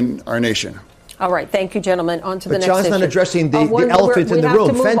here in our nation. All right. Thank you, gentlemen. On to the next issue. John's not addressing the elephant in the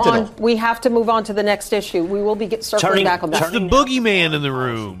room, fentanyl. We have to move on to the next issue. We will be circling back on that. It's the boogeyman in the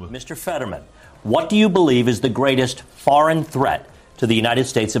room. Mr. Fetterman, what do you believe is the greatest foreign threat to the United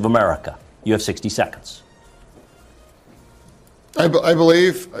States of America? You have 60 seconds. I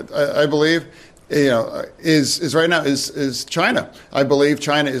believe is right now is China. I believe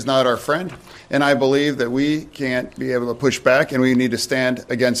China is not our friend, and I believe that we can't be able to push back, and we need to stand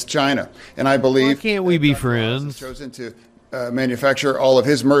against China. And I believe why can't we be friends? Chosen to manufacture all of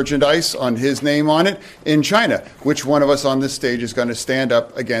his merchandise on his name on it in China. Which one of us on this stage is going to stand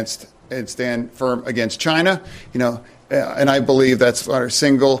up against and stand firm against China? And I believe that's our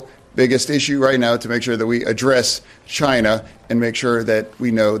single biggest issue right now, to make sure that we address China and make sure that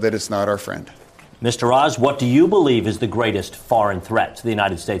we know that it's not our friend. Mr. Oz, what do you believe is the greatest foreign threat to the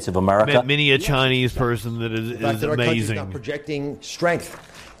United States of America? Met many a Chinese person that is our amazing. Not projecting strength.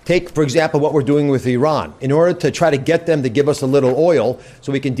 Take, for example, what we're doing with Iran. In order to try to get them to give us a little oil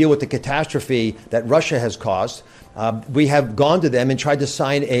so we can deal with the catastrophe that Russia has caused, we have gone to them and tried to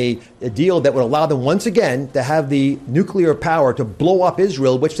sign a deal that would allow them once again to have the nuclear power to blow up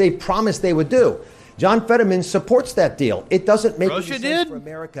Israel, which they promised they would do. John Fetterman supports that deal. It doesn't make any sense for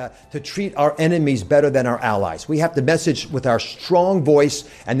America to treat our enemies better than our allies. We have to message with our strong voice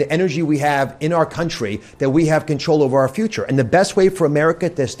and the energy we have in our country that we have control over our future. And the best way for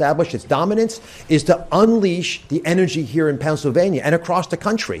America to establish its dominance is to unleash the energy here in Pennsylvania and across the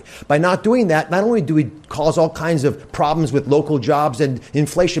country. By not doing that, not only do we cause all kinds of problems with local jobs and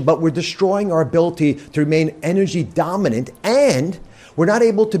inflation, but we're destroying our ability to remain energy dominant, and we're not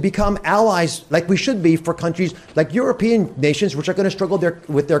able to become allies like we should be for countries like European nations, which are going to struggle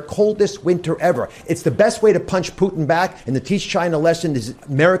with their coldest winter ever. It's the best way to punch Putin back and to teach China a lesson is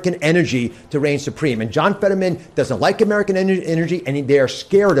American energy to reign supreme. And John Fetterman doesn't like American energy, and they are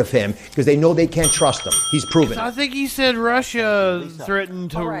scared of him because they know they can't trust him. He's proven it. I think he said Russia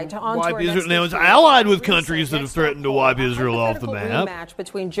threatened to wipe Israel. Now, it's allied with countries that have threatened to wipe Israel off the map. Match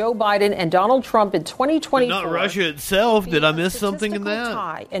between Joe Biden and Donald Trump in 2024. Not Russia itself. Did I miss something in that?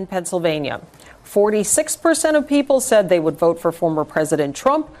 Tie in Pennsylvania. 46% of people said they would vote for former President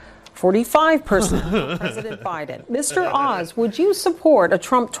Trump. 45% for President Biden. Mr. Oz, would you support a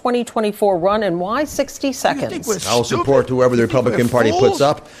Trump 2024 run, and why 60 seconds? I'll support whoever the Republican Party puts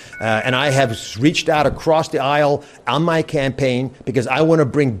up. And I have reached out across the aisle on my campaign because I want to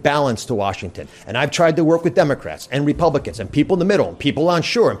bring balance to Washington. And I've tried to work with Democrats and Republicans and people in the middle and people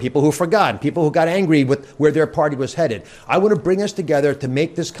unsure and people who forgot and people who got angry with where their party was headed. I want to bring us together to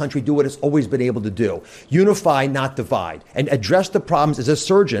make this country do what it's always been able to do. Unify, not divide, and address the problems as a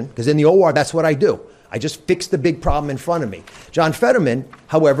surgeon, because in the OR, that's what I do. I just fix the big problem in front of me. John Fetterman,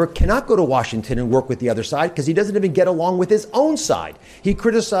 however, cannot go to Washington and work with the other side because he doesn't even get along with his own side. He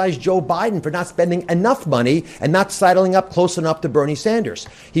criticized Joe Biden for not spending enough money and not sidling up close enough to Bernie Sanders.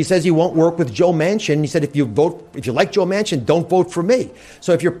 He says he won't work with Joe Manchin. He said, if you like Joe Manchin, don't vote for me.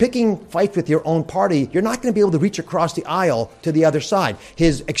 So if you're picking fights with your own party, you're not going to be able to reach across the aisle to the other side.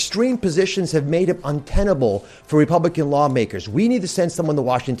 His extreme positions have made him untenable for Republican lawmakers. We need to send someone to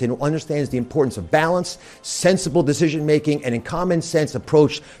Washington who understands the importance of balance, sensible decision-making, and a common sense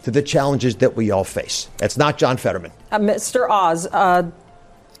approach to the challenges that we all face. That's not John Fetterman. Mr. Oz,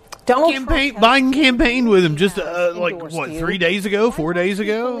 Biden campaigned with him just 3 days ago, 4 days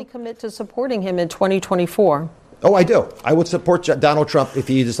ago? Fully commit to supporting him in 2024. Oh, I do. I would support Donald Trump if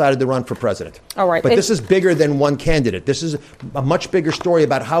he decided to run for president. All right. But this is bigger than one candidate. This is a much bigger story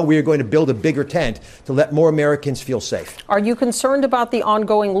about how we are going to build a bigger tent to let more Americans feel safe. Are you concerned about the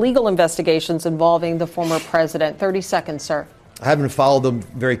ongoing legal investigations involving the former president? 30 seconds, sir. I haven't followed them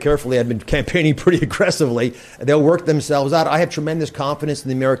very carefully. I've been campaigning pretty aggressively. They'll work themselves out. I have tremendous confidence in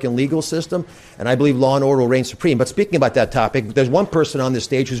the American legal system, and I believe law and order will reign supreme. But speaking about that topic, there's one person on this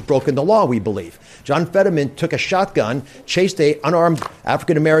stage who's broken the law, we believe. John Fetterman took a shotgun, chased an unarmed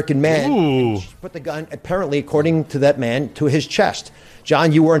African-American man, and put the gun, apparently, according to that man, to his chest.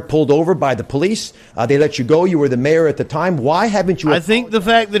 John, you weren't pulled over by the police. They let you go. You were the mayor at the time. Why haven't you? I think the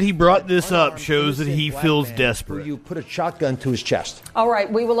fact that he brought this up shows that he feels desperate. You put a shotgun to his chest. All right.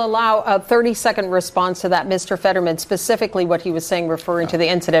 We will allow a 30-second response to that, Mr. Fetterman, specifically what he was saying referring to the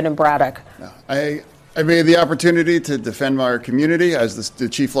incident in Braddock. I made the opportunity to defend our community as the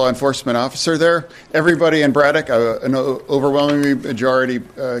chief law enforcement officer there. Everybody in Braddock, an overwhelmingly majority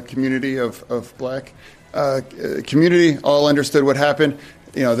community of black community, all understood what happened.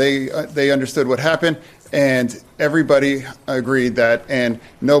 You know, they understood what happened, and everybody agreed that, and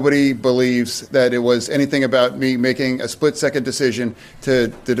nobody believes that it was anything about me making a split-second decision to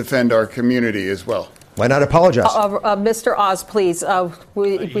defend our community as well. Why not apologize? Mr. Oz, please.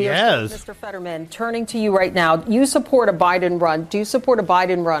 Yes. Mr. Fetterman, turning to you right now. You support a Biden run. Do you support a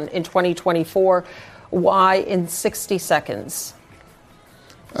Biden run in 2024? Why in 60 seconds?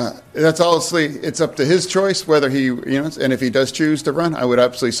 That's honestly, it's up to his choice whether he, and if he does choose to run, I would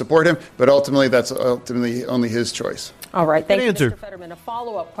absolutely support him. But ultimately, that's ultimately only his choice. All right. Thank you, Mr. Fetterman. A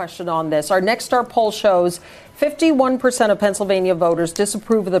follow-up question on this. Our Next Star poll shows 51% of Pennsylvania voters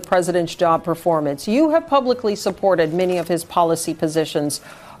disapprove of the president's job performance. You have publicly supported many of his policy positions.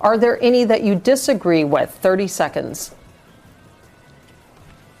 Are there any that you disagree with? 30 seconds.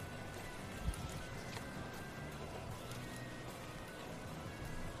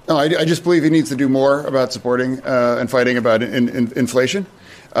 No, I just believe he needs to do more about supporting and fighting about inflation.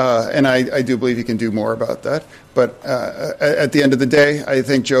 And I do believe he can do more about that. But at the end of the day, I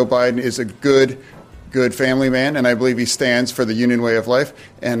think Joe Biden is a good family man, and I believe he stands for the union way of life.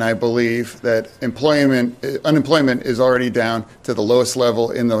 And I believe that unemployment is already down to the lowest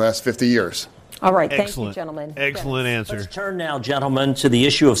level in the last 50 years. All right. Thank you, gentlemen. Excellent answer. Let's turn now, gentlemen, to the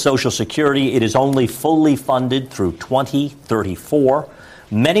issue of Social Security. It is only fully funded through 2034.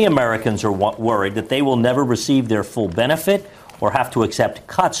 Many Americans are worried that they will never receive their full benefit or have to accept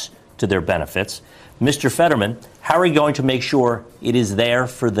cuts to their benefits. Mr. Fetterman, how are you going to make sure it is there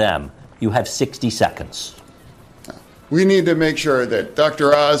for them? You have 60 seconds. We need to make sure that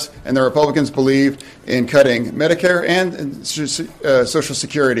Dr. Oz and the Republicans believe in cutting Medicare and Social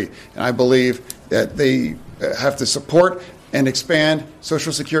Security. And I believe that they have to support and expand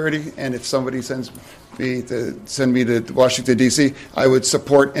Social Security. And if somebody send me to Washington, D.C., I would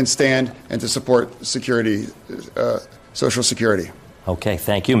support and stand and to support security, Social Security. Okay,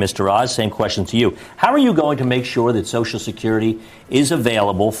 thank you, Mr. Oz. Same question to you. How are you going to make sure that Social Security is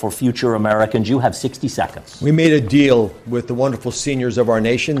available for future Americans? You have 60 seconds. We made a deal with the wonderful seniors of our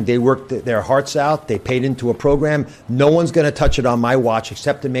nation. They worked their hearts out. They paid into a program. No one's going to touch it on my watch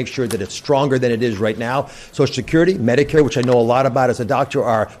except to make sure that it's stronger than it is right now. Social Security, Medicare, which I know a lot about as a doctor,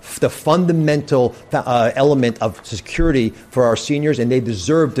 are the fundamental element of security for our seniors, and they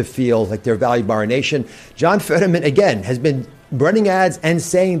deserve to feel like they're valued by our nation. John Fetterman, again, has been running ads and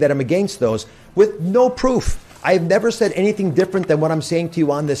saying that I'm against those with no proof. I've never said anything different than what I'm saying to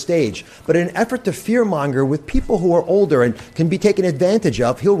you on this stage. But in an effort to fearmonger with people who are older and can be taken advantage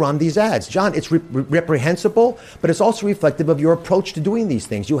of, he'll run these ads. John, it's reprehensible, but it's also reflective of your approach to doing these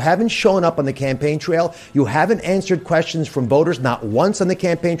things. You haven't shown up on the campaign trail. You haven't answered questions from voters, not once on the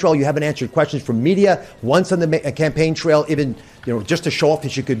campaign trail. You haven't answered questions from media once on the campaign trail, even just to show off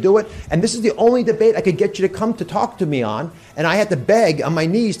that you could do it. And this is the only debate I could get you to come to talk to me on. And I had to beg on my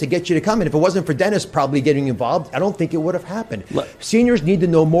knees to get you to come. And if it wasn't for Dennis probably getting involved, I don't think it would have happened. Look, seniors need to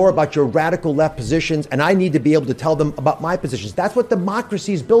know more about your radical left positions, and I need to be able to tell them about my positions. That's what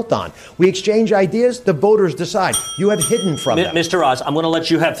democracy is built on. We exchange ideas, the voters decide. You have hidden from them. Mr. Oz, I'm going to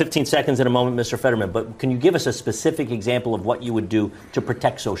let you have 15 seconds in a moment, Mr. Fetterman, but can you give us a specific example of what you would do to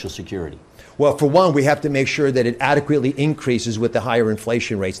protect Social Security? Well, for one, we have to make sure that it adequately increases with the higher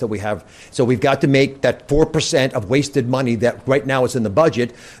inflation rates that we have. So we've got to make that 4% of wasted money that right now is in the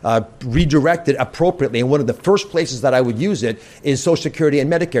budget redirected appropriately. And one of the first places that I would use it is Social Security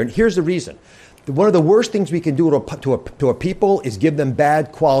and Medicare. And here's the reason. One of the worst things we can do to a people is give them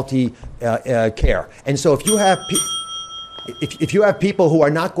bad quality care. And so if you have If you have people who are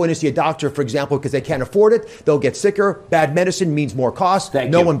not going to see a doctor, for example, because they can't afford it, they'll get sicker. Bad medicine means more cost.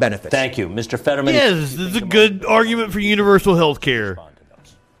 No one benefits. Thank you. Mr. Fetterman. Yes, this is a good argument for universal health care.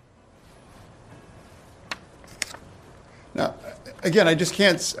 Now, again, I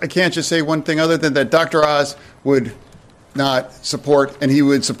can't just say one thing other than that Dr. Oz would not support, and he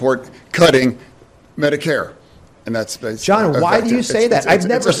would support cutting Medicare. And that's John, why do you say that? I've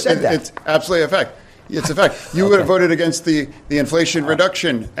never said that. It's absolutely a fact. It's a fact. You would have voted against the Inflation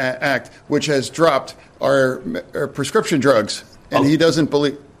Reduction Act, which has dropped our prescription drugs, and he doesn't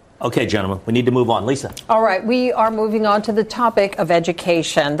believe. Okay, gentlemen, we need to move on. Lisa. All right, we are moving on to the topic of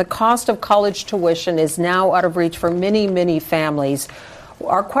education. The cost of college tuition is now out of reach for many, many families.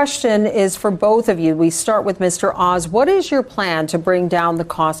 Our question is for both of you. We start with Mr. Oz. What is your plan to bring down the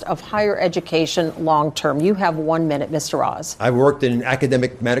cost of higher education long term? You have 1 minute, Mr. Oz. I've worked in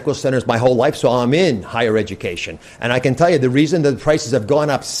academic medical centers my whole life, so I'm in higher education. And I can tell you the reason that the prices have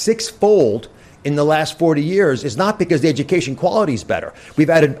gone up sixfold in the last 40 years is not because the education quality is better.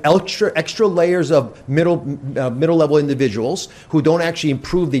 We've added extra layers of middle-level individuals who don't actually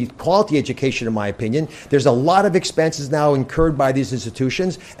improve the quality education, in my opinion. There's a lot of expenses now incurred by these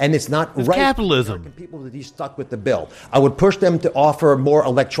institutions, and it's not right. Capitalism. People to be stuck with the bill. I would push them to offer more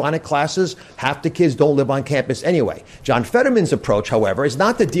electronic classes. Half the kids don't live on campus anyway. John Fetterman's approach, however, is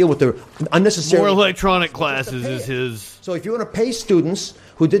not to deal with the unnecessary... More electronic classes is his... So if you want to pay students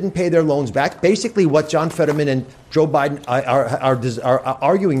who didn't pay their loans back, basically what John Fetterman and Joe Biden are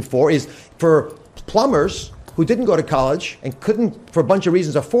arguing for is for plumbers who didn't go to college and couldn't, for a bunch of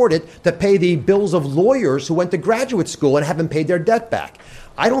reasons, afford it, to pay the bills of lawyers who went to graduate school and haven't paid their debt back.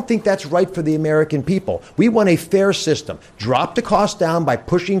 I don't think that's right for the American people. We want a fair system. Drop the cost down by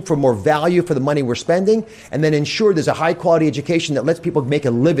pushing for more value for the money we're spending, and then ensure there's a high-quality education that lets people make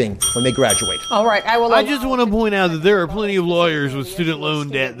a living when they graduate. All right. I just want to point out that there are plenty of lawyers with student loan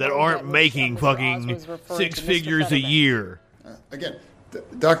debt that aren't making fucking six figures a year. Again,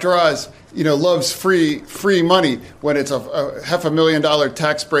 Dr. Oz, loves free money when it's a $500,000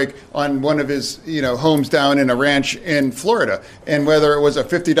 tax break on one of his, homes down in a ranch in Florida, and whether it was a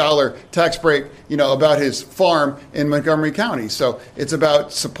 $50 tax break, about his farm in Montgomery County. So it's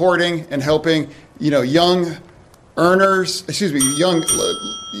about supporting and helping, young earners, young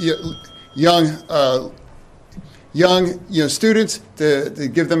students to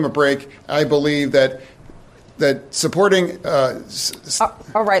give them a break. I believe that supporting...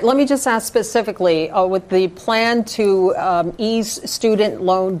 All right, let me just ask specifically, with the plan to ease student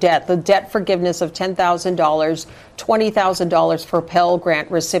loan debt, the debt forgiveness of $10,000 $20,000 for Pell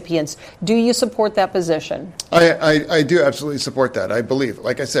Grant recipients. Do you support that position? I do absolutely support that. I believe,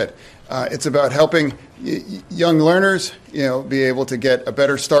 like I said, it's about helping young learners, be able to get a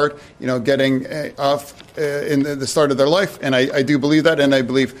better start, getting off in the start of their life. And I do believe that, and I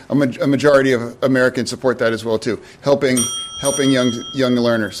believe a majority of Americans support that as well too, helping young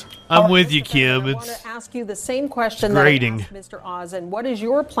learners. I'm with you, Kim. I want to ask you the same question that I asked Mr. Oz. And what is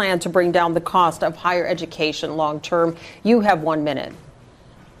your plan to bring down the cost of higher education long term? You have 1 minute.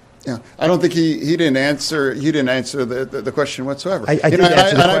 Yeah, I don't think he didn't answer. He didn't answer the question whatsoever. I did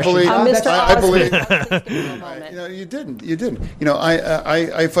answer the question. I believe. You didn't.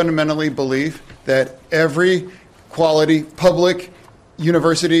 I fundamentally believe that every quality public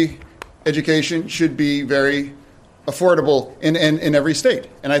university education should be very affordable in every state,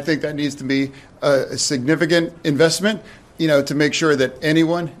 and I think that needs to be a significant investment. To make sure that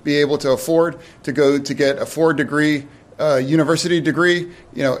anyone be able to afford to go to get a 4-degree. University degree,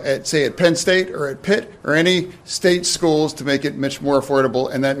 at Penn State or at Pitt or any state schools, to make it much more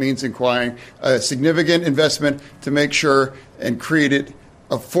affordable. And that means acquiring a significant investment to make sure and create it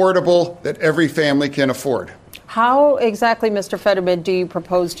affordable that every family can afford. How exactly, Mr. Fetterman, do you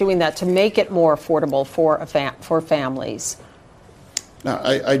propose doing that to make it more affordable for families? No,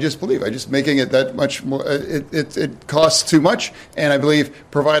 I just believe making it that much more. It costs too much, and I believe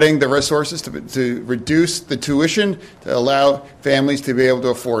providing the resources to reduce the tuition to allow families to be able to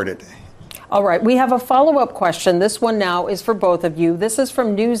afford it. All right, we have a follow-up question. This one now is for both of you. This is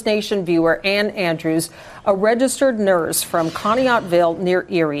from News Nation viewer Ann Andrews, a registered nurse from Conneautville near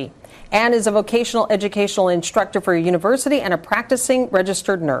Erie. Ann is a vocational educational instructor for a university and a practicing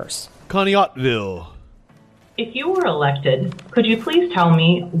registered nurse. Conneautville. If you were elected, could you please tell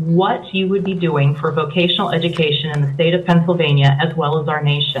me what you would be doing for vocational education in the state of Pennsylvania as well as our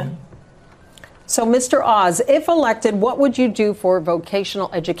nation? So, Mr. Oz, if elected, what would you do for vocational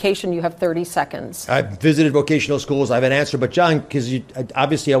education? You have 30 seconds. I've visited vocational schools. I have an answer. But, John, because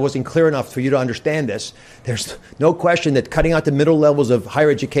obviously I wasn't clear enough for you to understand this, there's no question that cutting out the middle levels of higher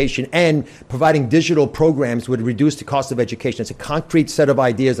education and providing digital programs would reduce the cost of education. It's a concrete set of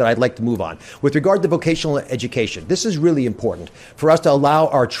ideas that I'd like to move on. With regard to vocational education, this is really important for us to allow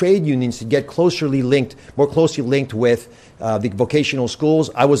our trade unions to get more closely linked with the vocational schools.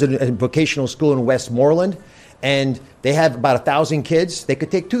 I was in a vocational school in Westmoreland, and they have about 1,000 kids. They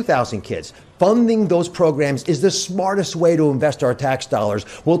could take 2,000 kids. Funding those programs is the smartest way to invest our tax dollars.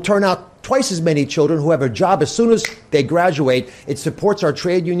 We'll turn out twice as many children who have a job as soon as they graduate. It supports our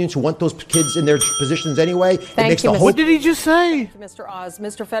trade unions who want those kids in their positions anyway. Thank you, What did he just say? Thank you, Mr. Oz.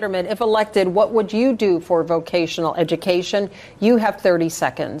 Mr. Fetterman, if elected, what would you do for vocational education? You have 30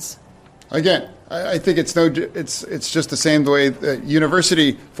 seconds. Again, I think it's just the same way that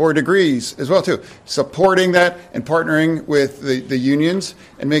university 4 degrees as well too. Supporting that and partnering with the unions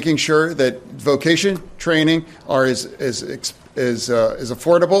and making sure that vocation training are is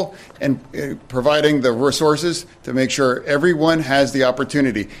affordable, and providing the resources to make sure everyone has the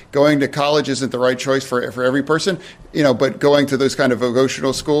opportunity. Going to college isn't the right choice for every person, but going to those kind of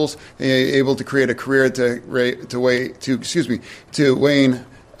vocational schools, able to create a career to Wayne.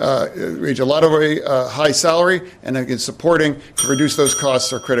 Reach a lot of high salary, and again, supporting to reduce those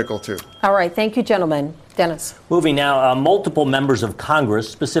costs are critical too. All right, thank you, gentlemen. Dennis. Moving now, multiple members of Congress,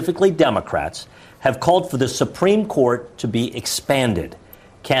 specifically Democrats, have called for the Supreme Court to be expanded.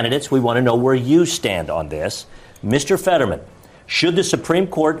 Candidates, we want to know where you stand on this. Mr. Fetterman, should the Supreme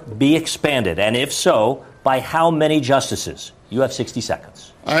Court be expanded, and if so, by how many justices? You have 60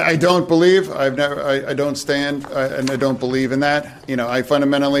 seconds. I don't believe. I don't stand, and I don't believe in that. I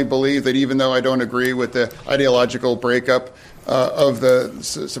fundamentally believe that even though I don't agree with the ideological breakup of the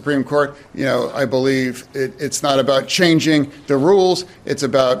Supreme Court, I believe it's not about changing the rules. It's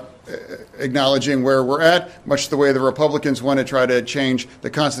about acknowledging where we're at, much the way the Republicans want to try to change the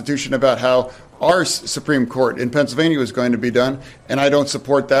Constitution about how our Supreme Court in Pennsylvania is going to be done, and I don't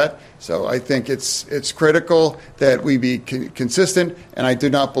support that. So I think it's critical that we be consistent, and I do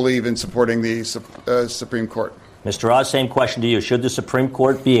not believe in supporting the Supreme Court. Mr. Oz, same question to you. Should the Supreme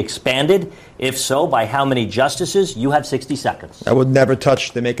Court be expanded? If so, by how many justices? You have 60 seconds. I would never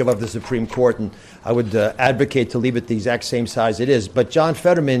touch the makeup of the Supreme Court, and I would advocate to leave it the exact same size it is. But John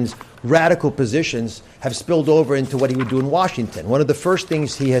Fetterman's radical positions have spilled over into what he would do in Washington. One of the first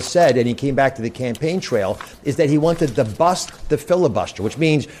things he has said, and he came back to the campaign trail, is that he wanted to bust the filibuster, which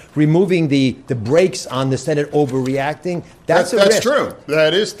means removing the brakes on the Senate overreacting. That's true.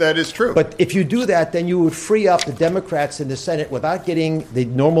 That is true. But if you do that, then you would free up the Democrats in the Senate without getting the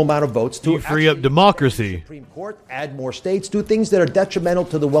normal amount of votes to free up democracy. Supreme Court, add more states, do things that are detrimental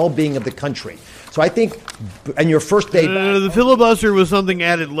to the well-being of the country. So I think, and your first day back, the filibuster was something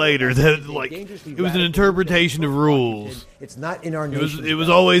added later that, like, it was an interpretation of rules. It's not in our nation. It was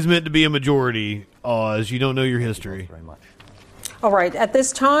always meant to be a majority. Oz, you don't know your history. Very much. All right. At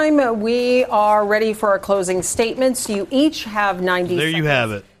this time, we are ready for our closing statements. You each have 90 there seconds. You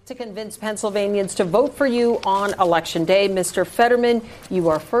have it. To convince Pennsylvanians to vote for you on Election Day. Mr. Fetterman, you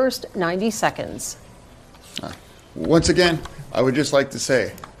are first. 90 seconds. Once again, I would just like to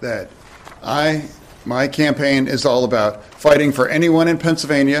say that my campaign is all about fighting for anyone in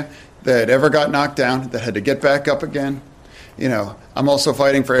Pennsylvania that ever got knocked down, that had to get back up again. You know, I'm also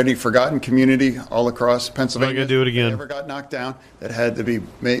fighting for any forgotten community all across Pennsylvania. I'm not gonna do it again. That ever got knocked down, that had to be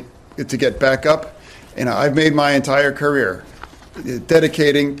made to get back up. You know, I've made my entire career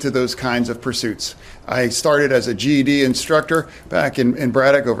dedicating to those kinds of pursuits. I started as a GED instructor back in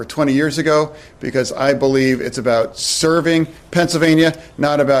Braddock over 20 years ago because I believe it's about serving Pennsylvania,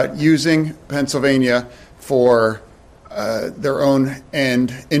 not about using Pennsylvania for their own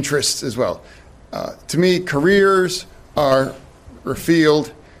end interests as well. To me, careers are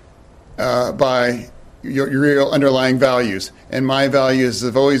revealed by your real underlying values. And my values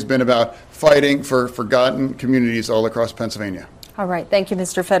have always been about fighting for forgotten communities all across Pennsylvania. All right. Thank you,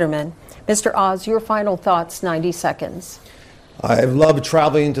 Mr. Fetterman. Mr. Oz, your final thoughts, 90 seconds. I've loved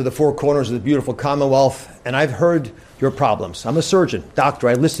traveling to the four corners of the beautiful Commonwealth, and I've heard your problems. I'm a surgeon, doctor.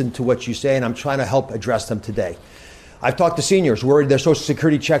 I listen to what you say, and I'm trying to help address them today. I've talked to seniors worried their Social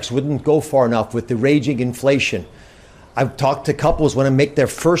Security checks wouldn't go far enough with the raging inflation. I've talked to couples want to make their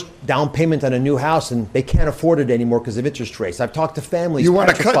first down payment on a new house, and they can't afford it anymore because of interest rates. I've talked to families. You want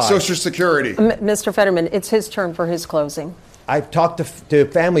to cut Social Security. Mr. Fetterman, it's his turn for his closing. I've talked to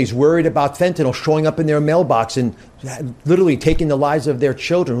families worried about fentanyl showing up in their mailbox and literally taking the lives of their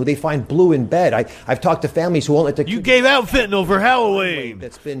children who they find blue in bed. I've talked to families who won't let their You gave out fentanyl for Halloween.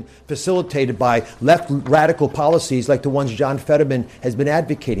 That's been facilitated by left radical policies like the ones John Fetterman has been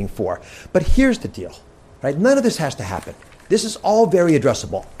advocating for. But here's the deal, right? None of this has to happen. This is all very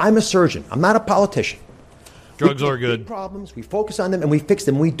addressable. I'm a surgeon. I'm not a politician. Drugs are good. Big problems, we focus on them and we fix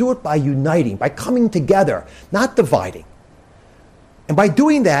them. We do it by uniting, by coming together, not dividing. And by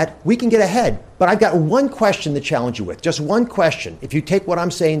doing that, we can get ahead. But I've got one question to challenge you with. Just one question. If you take what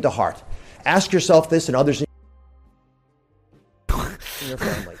I'm saying to heart, ask yourself this and others in your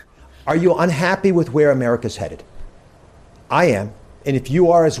family. Are you unhappy with where America's headed? I am. And if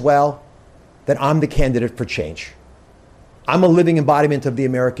you are as well, then I'm the candidate for change. I'm a living embodiment of the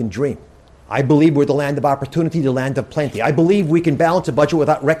American dream. I believe we're the land of opportunity, the land of plenty. I believe we can balance a budget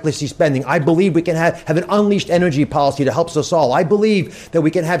without recklessly spending. I believe we can have an unleashed energy policy that helps us all. I believe that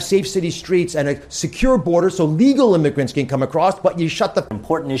we can have safe city streets and a secure border so legal immigrants can come across, but you shut the...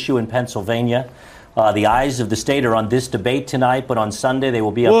 Important issue in Pennsylvania. The eyes of the state are on this debate tonight, but on Sunday they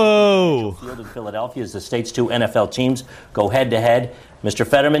will be up on the field in Philadelphia as the state's two NFL teams go head-to-head. Mr.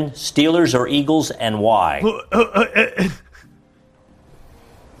 Fetterman, Steelers or Eagles, and why?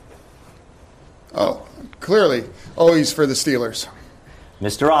 Oh, clearly, always for the Steelers.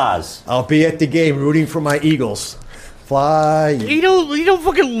 Mr. Oz. I'll be at the game rooting for my Eagles. Fly. You don't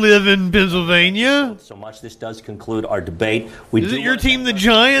fucking live in Pennsylvania. So much this does conclude our debate. Is it your team, the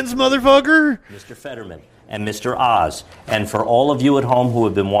Giants, motherfucker? Mr. Fetterman and Mr. Oz. And for all of you at home who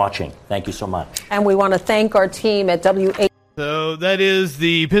have been watching, thank you so much. And we want to thank our team at WH. So that is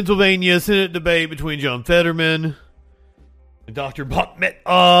the Pennsylvania Senate debate between John Fetterman and Dr. Bachmet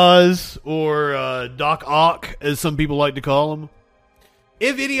Oz, or Doc Ock, as some people like to call him.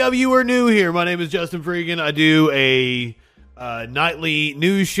 If any of you are new here, my name is Justin Freegan. I do a nightly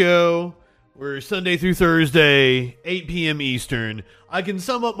news show where Sunday through Thursday, 8 p.m. Eastern, I can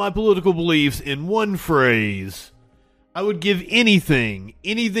sum up my political beliefs in one phrase. I would give anything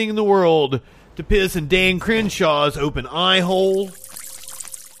in the world to piss in Dan Crenshaw's open eye hole.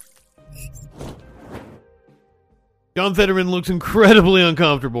 John Fetterman looks incredibly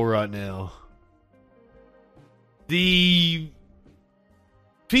uncomfortable right now. The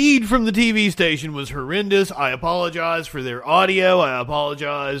feed from the TV station was horrendous. I apologize for their audio. I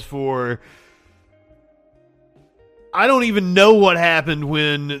apologize for... I don't even know what happened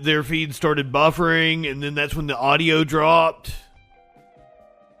when their feed started buffering, and then that's when the audio dropped.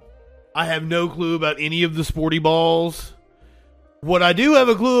 I have no clue about any of the sporty balls. What I do have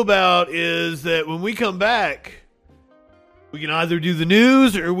a clue about is that when we come back, we can either do the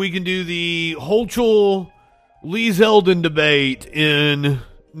news or we can do the Hochul-Lee Zeldin debate in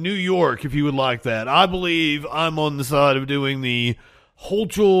New York, if you would like that. I believe I'm on the side of doing the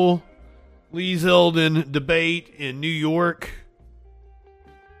Hochul-Lee Zeldin debate in New York.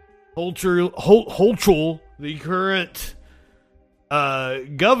 Hochul, the current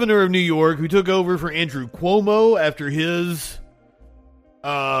governor of New York, who took over for Andrew Cuomo after his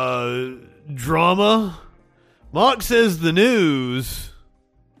drama. Mock says the news.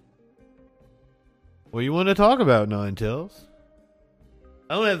 What do you want to talk about, Nine Tails?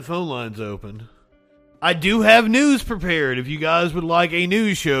 I don't have the phone lines open. I do have news prepared. If you guys would like a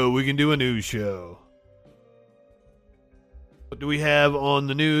news show, we can do a news show. What do we have on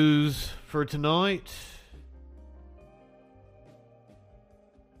the news for tonight?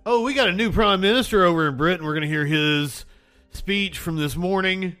 Oh, we got a new prime minister over in Britain. We're going to hear his speech from this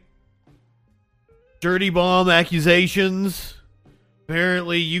morning. Dirty bomb accusations.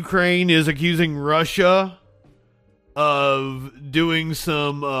 Apparently, Ukraine is accusing Russia of doing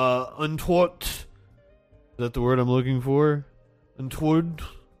some untoward. Is that the word I'm looking for? Untoward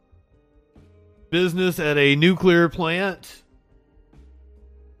business at a nuclear plant.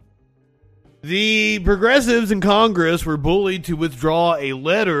 The progressives in Congress were bullied to withdraw a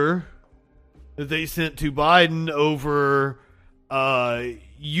letter that they sent to Biden over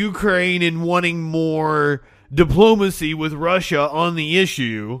Ukraine and wanting more diplomacy with Russia on the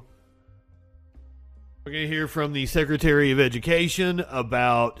issue. We're going to hear from the Secretary of Education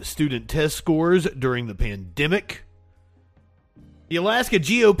about student test scores during the pandemic. The Alaska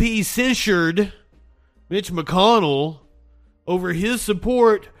GOP censured Mitch McConnell over his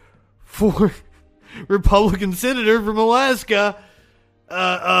support for Republican senator from Alaska.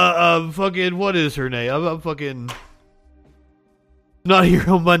 Fucking, what is her name? I'm fucking not here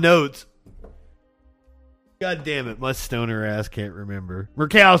on my notes. God damn it, my stoner ass can't remember.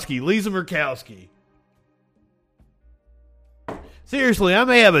 Murkowski, Lisa Murkowski. Seriously, I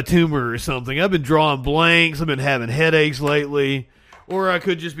may have a tumor or something. I've been drawing blanks. I've been having headaches lately. Or I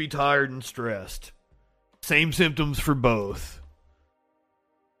could just be tired and stressed. Same symptoms for both.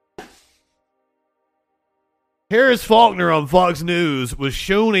 Harris Faulkner on Fox News was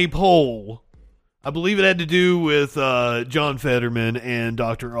shown a poll. I believe it had to do with John Fetterman and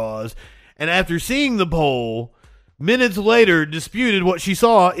Dr. Oz. And after seeing the poll, minutes later disputed what she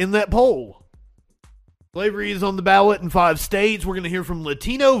saw in that poll. Slavery is on the ballot in 5 states. We're going to hear from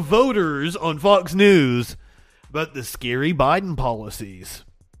Latino voters on Fox News about the scary Biden policies.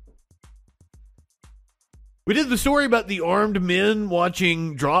 We did the story about the armed men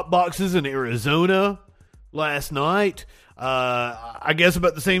watching drop boxes in Arizona last night. I guess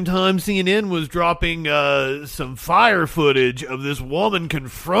about the same time CNN was dropping some fire footage of this woman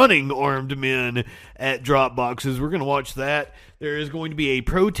confronting armed men at drop boxes. We're going to watch that. There is going to be a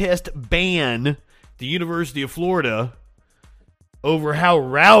protest ban at the University of Florida over how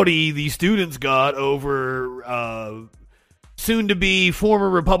rowdy the students got over soon-to-be former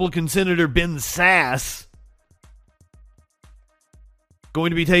Republican Senator Ben Sasse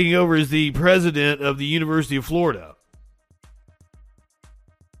going to be taking over as the president of the University of Florida.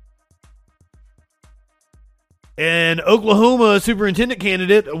 An Oklahoma superintendent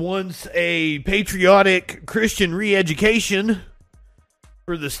candidate wants a patriotic Christian re-education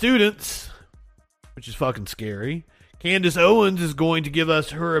for the students, which is fucking scary. Candace Owens is going to give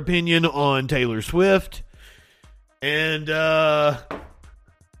us her opinion on Taylor Swift. And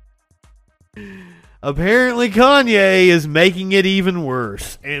apparently Kanye is making it even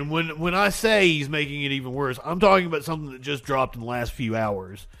worse. And when I say he's making it even worse, I'm talking about something that just dropped in the last few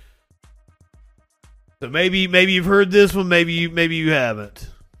hours. So maybe you've heard this one, maybe you haven't.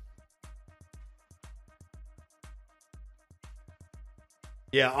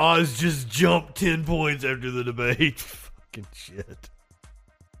 Yeah, Oz just jumped 10 points after the debate. Fucking shit.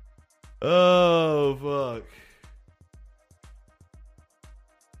 Oh fuck.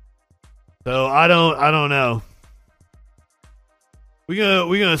 So I don't know.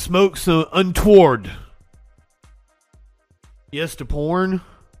 We're gonna smoke some untoward. Yes to porn.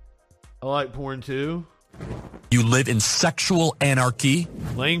 I like porn too. You live in sexual anarchy.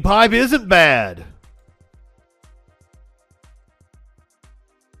 Laying pipe isn't bad.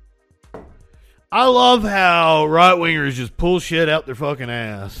 I love how right-wingers just pull shit out their fucking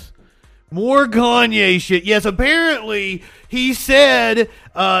ass. More Kanye shit. Yes, apparently he said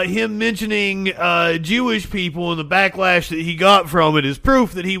him mentioning Jewish people and the backlash that he got from it is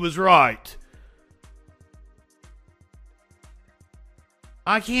proof that he was right.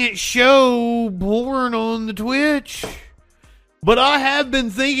 I can't show porn on the Twitch. But I have been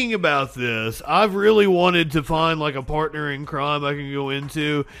thinking about this. I've really wanted to find like a partner in crime I can go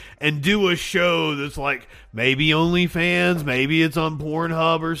into and do a show that's like maybe OnlyFans, maybe it's on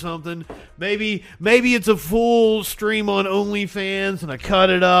Pornhub or something. Maybe it's a full stream on OnlyFans and I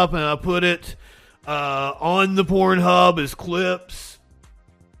cut it up and I put it on the Pornhub as clips.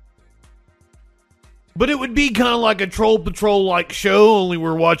 But it would be kind of like a Troll Patrol like show, only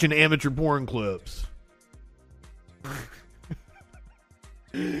we're watching amateur porn clips.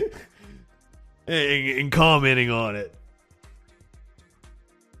 and commenting on it.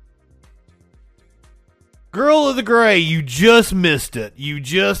 Girl of the Gray, you just missed it. You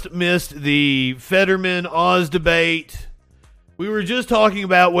just missed the Fetterman-Oz debate. We were just talking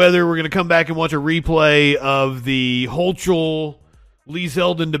about whether we're going to come back and watch a replay of the Hochul-Lee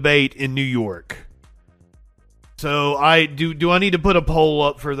Zeldin debate in New York. So do I need to put a poll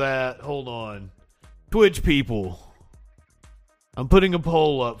up for that? Hold on. Twitch people. I'm putting a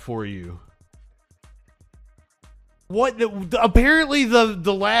poll up for you. Apparently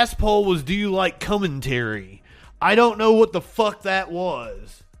the last poll was, do you like commentary? I don't know what the fuck that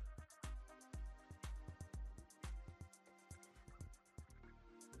was.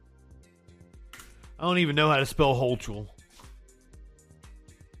 I don't even know how to spell Hochul.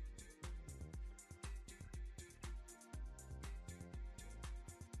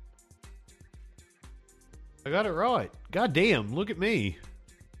 I got it right. God damn, look at me.